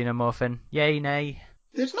then, Xenomorphin? Yay, nay?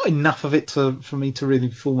 There's not enough of it for me to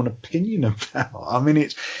really form an opinion about. I mean,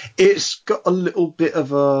 it's got a little bit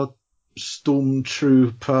of a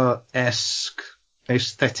Stormtrooper-esque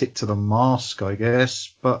aesthetic to the mask, I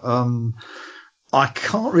guess, but I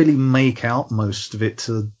can't really make out most of it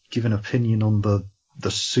to give an opinion on the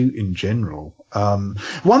suit in general.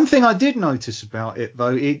 One thing I did notice about it,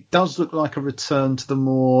 though, it does look like a return to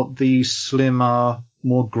the slimmer,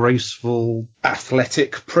 more graceful,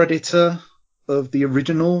 athletic Predator of the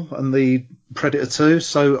original and the Predator 2,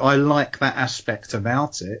 so I like that aspect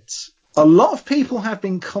about it. A lot of people have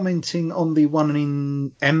been commenting on the one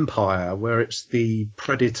in Empire, where it's the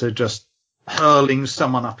Predator just hurling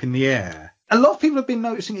someone up in the air. A lot of people have been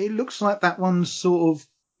noticing it looks like that one's sort of,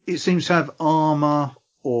 it seems to have armor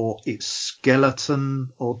or its skeleton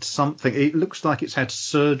or something. It looks like it's had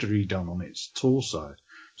surgery done on its torso.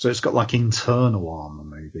 So it's got like internal armor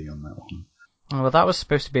maybe on that one. Well, that was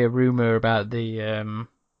supposed to be a rumor about the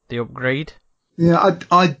upgrade. Yeah,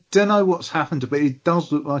 I don't know what's happened, but it does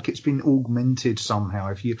look like it's been augmented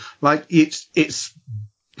somehow. If you like, it does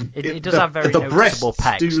have very noticeable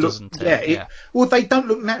pecs, doesn't it? Yeah. Well, they don't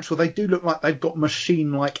look natural. They do look like they've got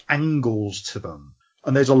machine-like angles to them,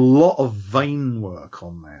 and there's a lot of vein work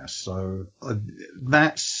on there. So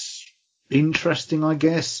that's interesting, I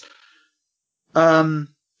guess.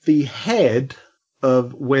 The head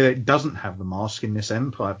of where it doesn't have the mask in this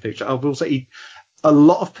Empire picture, I will say a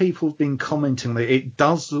lot of people have been commenting that it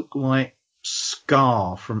does look like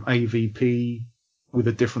Scar from AVP with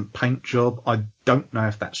a different paint job. I don't know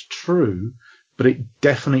if that's true, but it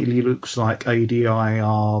definitely looks like ADI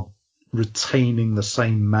are retaining the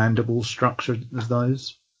same mandible structure as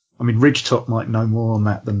those. I mean, Ridgetop might know more on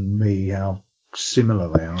that than me, how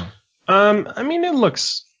similar they are. I mean, it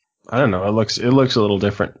looks, I don't know, it looks a little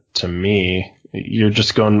different to me. You're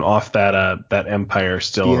just going off that Empire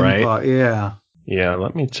still, right? Empire, yeah. Yeah,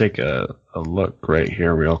 let me take a look right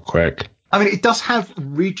here real quick. I mean, it does have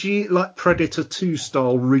ridgy, like Predator 2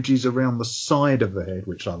 style ridges around the side of the head,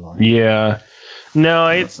 which I like. Yeah. No,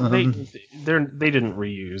 they didn't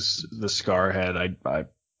reuse the Scar head.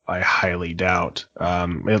 I highly doubt.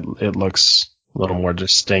 It looks a little more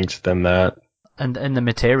distinct than that. And the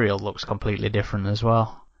material looks completely different as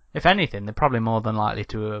well. If anything, they're probably more than likely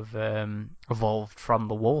to have evolved from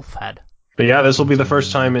the wolf head. But yeah, this will be the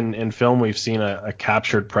first time in film we've seen a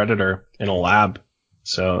captured Predator in a lab.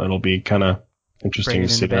 So it'll be kind of interesting to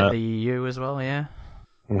see that. The EU as well, yeah.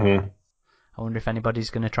 Mm-hmm. I wonder if anybody's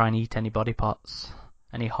going to try and eat any body parts.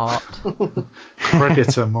 Any heart.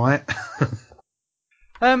 Predator might.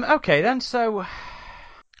 Okay then, so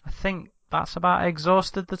I think that's about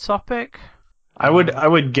exhausted the topic. I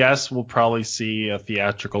would guess we'll probably see a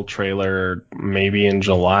theatrical trailer maybe in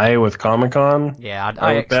July with Comic-Con. Yeah,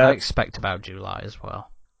 I expect about July as well.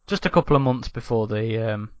 Just a couple of months before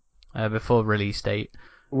the before release date.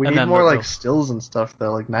 We And need then more look, like stills and stuff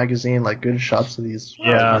though, like magazine, like good shots of these.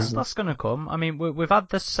 Yeah. that's going to come. I mean, we've had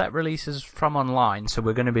the set releases from online, so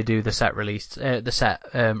we're going to be do the set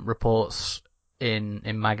reports in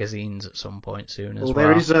magazines at some point soon as well. Well,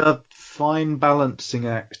 there is a fine balancing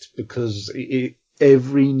act because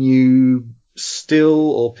every new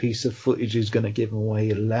still or piece of footage is going to give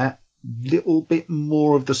away a little bit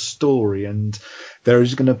more of the story, and there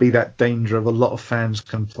is going to be that danger of a lot of fans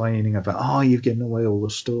complaining about, oh, you've given away all the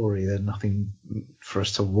story, there's nothing for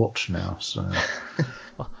us to watch now. So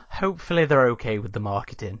Well, hopefully they're okay with the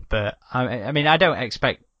marketing, but I mean, I don't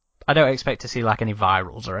expect to see like any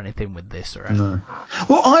virals or anything with this or anything. no.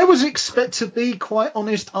 Well, to be quite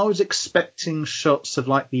honest, I was expecting shots of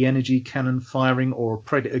like the energy cannon firing or a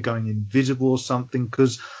predator going invisible or something,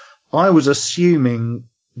 because I was assuming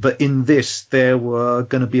that in this there were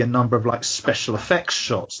going to be a number of like special effects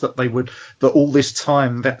shots that all this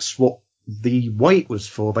time that's what the wait was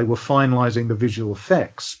for. They were finalising the visual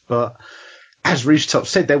effects, but as Ridgetop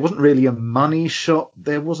said, there wasn't really a money shot.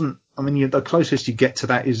 There wasn't. I mean, the closest you get to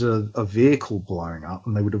that is a vehicle blowing up,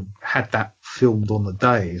 and they would have had that filmed on the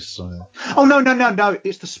day. So, oh no,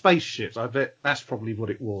 it's the spaceships. I bet that's probably what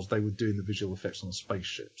it was. They were doing the visual effects on the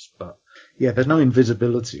spaceships, but yeah, there's no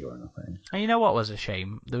invisibility or anything. And you know what was a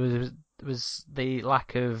shame? There was the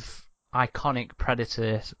lack of iconic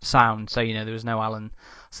Predator sound. So there was no Alan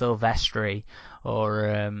Silvestri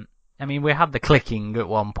or. I mean, we had the clicking at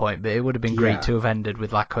one point, but it would have been great to have ended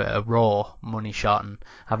with like a raw money shot and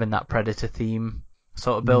having that Predator theme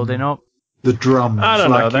sort of building up. The drums, I don't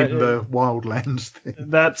know, in the Wildlands thing.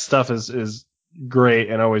 That stuff is great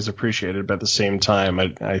and always appreciated, but at the same time,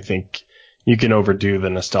 I think you can overdo the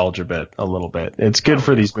nostalgia bit a little bit. It's good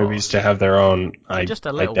for these movies to have their own just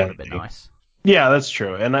a little identity. would have been nice. Yeah, that's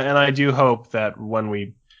true, and I do hope that when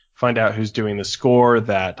we find out who's doing the score,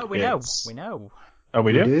 that we know. Oh,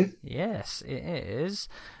 we do? Yes, it is.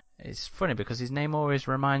 It's funny because his name always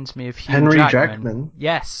reminds me of Hugh Henry Jackman.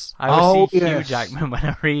 Yes, I always see Hugh Jackman when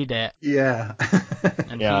I read it. Yeah.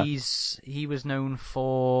 And he was known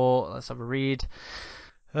for, let's have a read,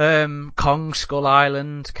 Kong, Skull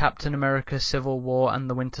Island, Captain America, Civil War, and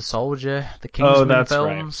The Winter Soldier, the Kingsman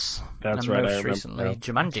films. That's and right. most recently,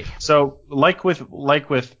 Jumanji. So, like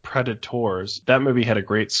with Predators, that movie had a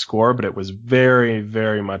great score, but it was very,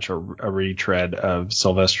 very much a retread of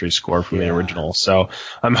Silvestri's score from the original. So,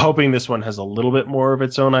 I'm hoping this one has a little bit more of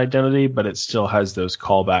its own identity, but it still has those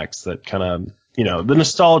callbacks that kind of, the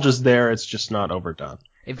nostalgia's there. It's just not overdone.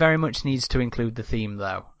 It very much needs to include the theme,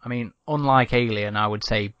 though. I mean, unlike Alien, I would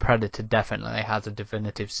say Predator definitely has a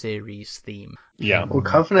definitive series theme. Yeah. Well,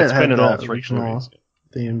 Covenant had the original movies.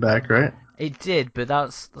 theme back, right? It did, but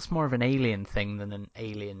that's more of an Alien thing than an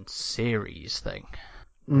Alien series thing.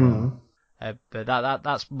 Mm. But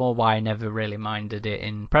that's more why I never really minded it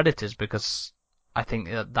in Predators, because I think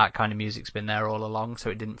that kind of music's been there all along,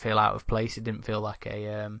 so it didn't feel out of place. It didn't feel like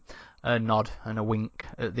a nod and a wink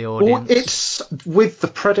at the audience. Well, it's with the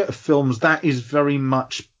Predator films, that is very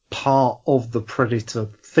much part of the Predator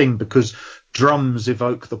thing, because drums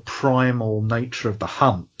evoke the primal nature of the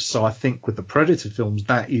hunt. So I think with the Predator films,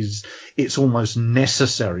 it's almost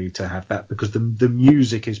necessary to have that, because the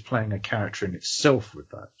music is playing a character in itself with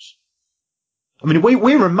those. I mean,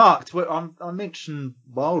 we remarked, I mentioned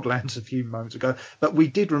Wildlands a few moments ago, but we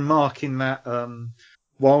did remark in that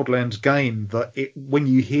Wildlands game that when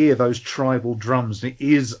you hear those tribal drums,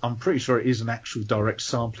 I'm pretty sure it is an actual direct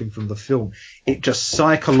sampling from the film, it just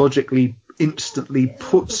psychologically instantly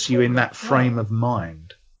puts you in that frame of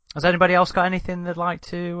mind. Has anybody else got anything they'd like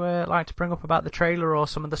to bring up about the trailer or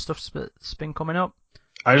some of the stuff that's been coming up?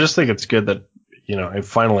 I just think it's good that it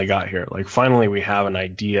finally got here. Like, finally we have an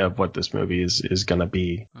idea of what this movie is going to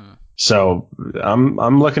be. So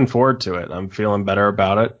I'm looking forward to it. I'm feeling better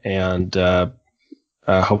about it, and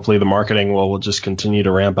hopefully the marketing will just continue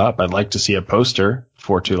to ramp up. I'd like to see a poster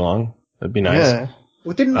before too long. That'd be nice. Yeah.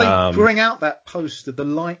 Well, didn't they bring out that poster, the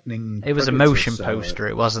Lightning? It was a motion poster.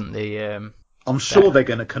 It wasn't the. I'm sure they're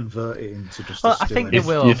going to convert it into just. Well, I think they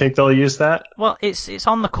will. You think they'll use that? Well, it's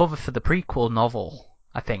on the cover for the prequel novel,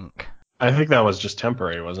 I think. I think that was just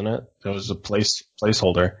temporary, wasn't it? It was a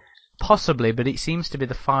placeholder. Possibly, but it seems to be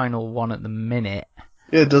the final one at the minute.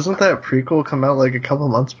 Yeah, doesn't that prequel come out like a couple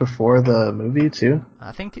months before the movie too?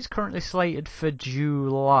 I think it's currently slated for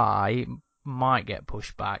July. Might get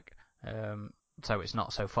pushed back, so it's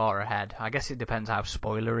not so far ahead. I guess it depends how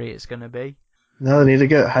spoilery it's going to be. No, they need to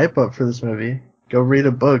get hype up for this movie. Go read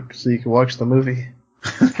a book so you can watch the movie.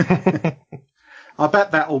 I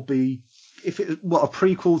bet that'll be a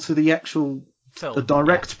prequel to the actual film, the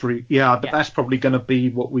direct but that's probably going to be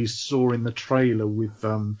what we saw in the trailer with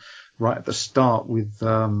right at the start with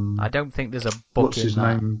I don't think there's a book what's his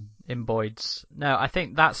name? in Boyd's. No, I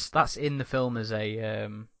think that's in the film as a.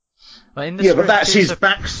 Well, in the Yeah, script, but that's it's his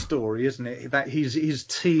backstory, isn't it? That his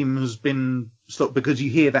team has been stopped because you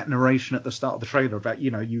hear that narration at the start of the trailer about,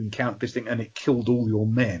 you encountered this thing and it killed all your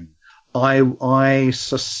men. I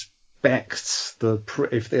suspect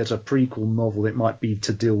if there's a prequel novel, it might be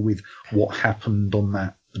to deal with what happened on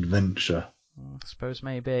that adventure. I suppose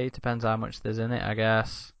maybe it depends how much there's in it, I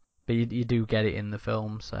guess. But you do get it in the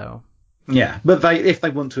film, so. Yeah, but if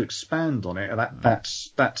they want to expand on it,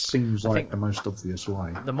 that seems like the most obvious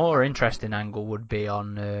way. The more interesting angle would be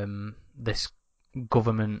on this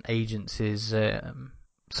government agency's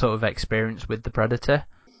sort of experience with the Predator.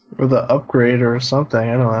 Or the upgrade or something,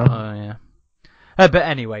 I don't know. Oh, yeah. But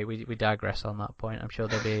anyway, we digress on that point. I'm sure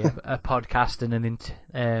there'll be a podcast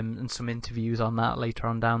and some interviews on that later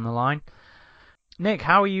on down the line. Nick,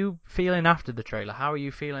 how are you feeling after the trailer? How are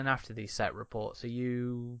you feeling after these set reports? Are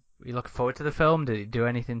you looking forward to the film? Did it do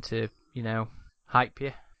anything to, hype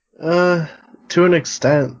you? To an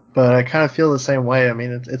extent, but I kind of feel the same way. I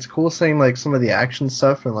mean, it's cool seeing like some of the action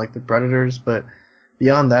stuff and like the Predators, but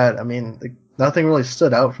beyond that, I mean, nothing really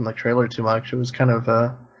stood out from the trailer too much. It was kind of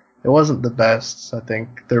it wasn't the best. I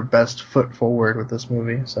think their best foot forward with this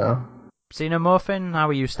movie. So, Xenomorphin, how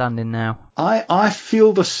are you standing now? I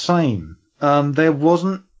feel the same. There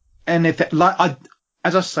wasn't anything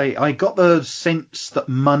as I say, I got the sense that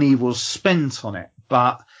money was spent on it,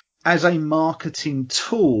 but as a marketing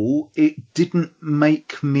tool, it didn't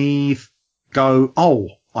make me go, oh,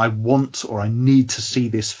 I want or I need to see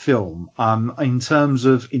this film. In terms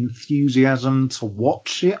of enthusiasm to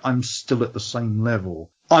watch it, I'm still at the same level.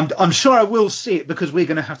 I'm sure I will see it because we're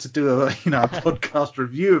going to have to do a podcast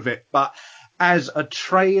review of it. But as a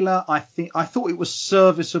trailer, I thought it was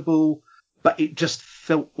serviceable, but it just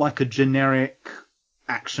felt like a generic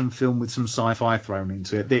action film with some sci-fi thrown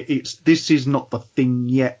into it. This is not the thing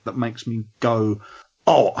yet that makes me go,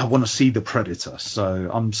 oh, I want to see The Predator. So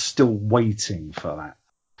I'm still waiting for that.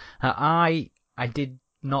 I did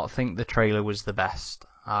not think the trailer was the best.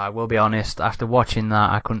 I will be honest, after watching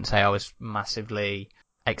that, I couldn't say I was massively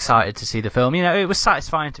excited to see the film. It was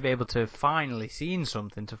satisfying to be able to finally seen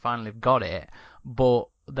something, to finally have got it, but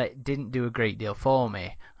that didn't do a great deal for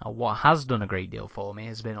me. What has done a great deal for me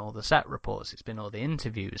has been all the set reports, it's been all the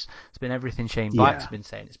interviews, it's been everything Shane Black's been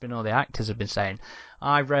saying, it's been all the actors have been saying.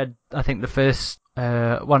 I read, I think the first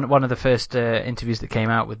one of the first interviews that came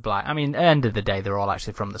out with Black. I mean, at the end of the day, they're all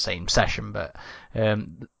actually from the same session, but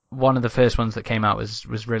one of the first ones that came out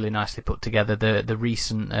was really nicely put together. The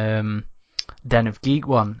recent Den of Geek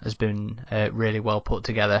one has been really well put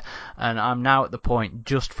together, and I'm now at the point,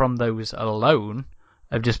 just from those alone,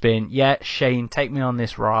 of just being, yeah, Shane, take me on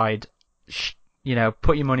this ride,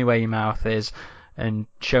 put your money where your mouth is, and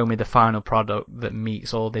show me the final product that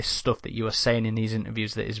meets all this stuff that you are saying in these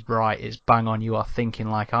interviews that is right, it's bang on, you are thinking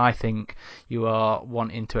like I think, you are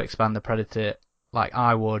wanting to expand the Predator like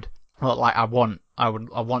I would, well, like I want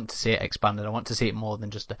to see it expanded, I want to see it more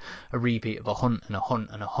than just a repeat of a hunt and a hunt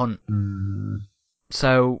and a hunt.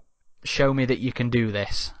 So, show me that you can do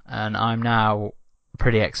this, and I'm now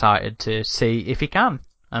pretty excited to see if he can,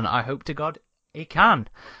 and I hope to God he can.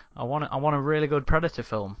 I want a really good Predator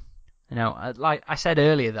film. Like I said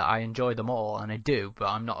earlier that I enjoy them all, and I do, but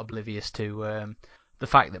I'm not oblivious to the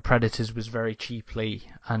fact that Predators was very cheaply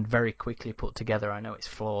and very quickly put together. I know it's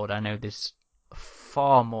flawed. I know there's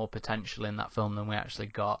far more potential in that film than we actually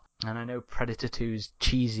got, and I know Predator 2's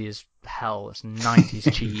cheesy as hell. It's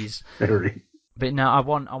 90s cheese. Very. But no, I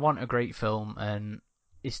want a great film, and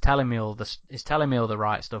it's telling me all the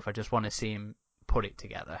right stuff. I just want to see him put it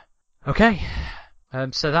together. Okay.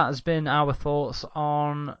 So that has been our thoughts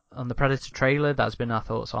on the Predator trailer. That's been our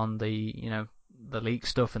thoughts on the leak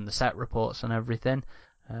stuff and the set reports and everything.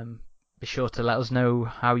 Be sure to let us know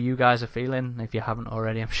how you guys are feeling if you haven't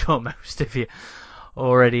already. I'm sure most of you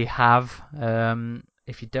already have.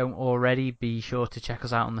 If you don't already, be sure to check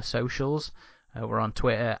us out on the socials. We're on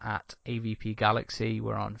Twitter at AVP Galaxy.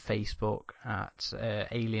 We're on Facebook at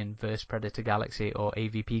Alien vs Predator Galaxy or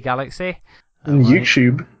AVP Galaxy. And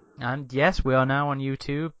YouTube. And yes, we are now on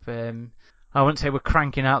YouTube. I wouldn't say we're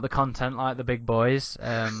cranking out the content like the big boys,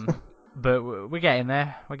 but we're getting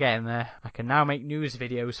there. We're getting there. I can now make news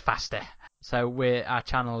videos faster. So our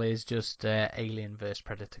channel is just Alien vs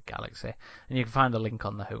Predator Galaxy, and you can find a link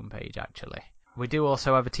on the homepage actually. We do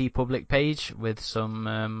also have a TeePublic page with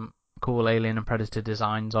some cool Alien and Predator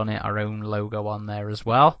designs on it, our own logo on there as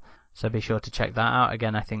well. So be sure to check that out.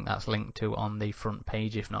 Again, I think that's linked to on the front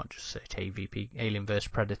page. If not, just search AVP Alien vs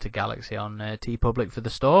Predator Galaxy on TeePublic for the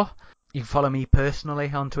store. You can follow me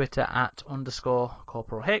personally on Twitter at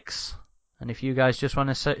 _Corporal Hicks. And if you guys just want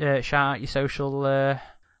to shout out your social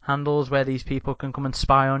handles where these people can come and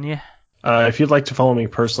spy on you. If you'd like to follow me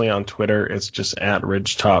personally on Twitter, it's just at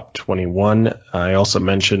Ridgetop21. I also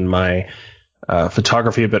mentioned my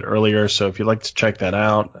photography a bit earlier, so if you'd like to check that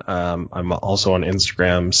out, I'm also on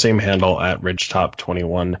Instagram, same handle at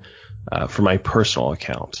Ridgetop21 for my personal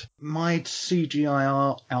account. My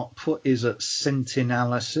CGI output is at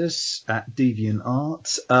Centinalysis at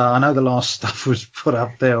DeviantArt. I know the last stuff was put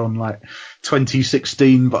up there on like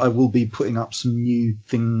 2016, but I will be putting up some new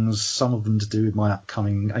things, some of them to do with my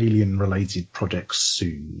upcoming alien-related projects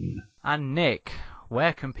soon. And Nick,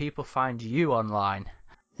 where can people find you online?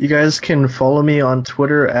 You guys can follow me on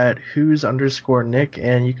Twitter at who's_Nick,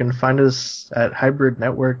 and you can find us at Hybrid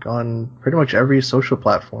Network on pretty much every social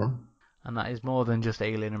platform. And that is more than just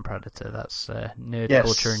Alien and Predator. That's nerd Yes.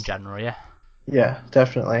 culture in general, yeah? Yeah,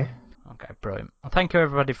 definitely. Okay, brilliant. Well, thank you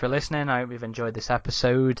everybody for listening. I hope you've enjoyed this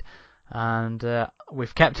episode. And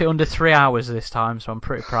we've kept it under 3 hours this time, so I'm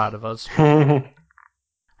pretty proud of us.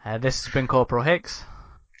 This has been Corporal Hicks.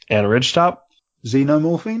 And Ridgetop,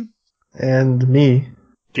 Xenomorphine? And me.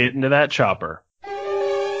 get into that chopper.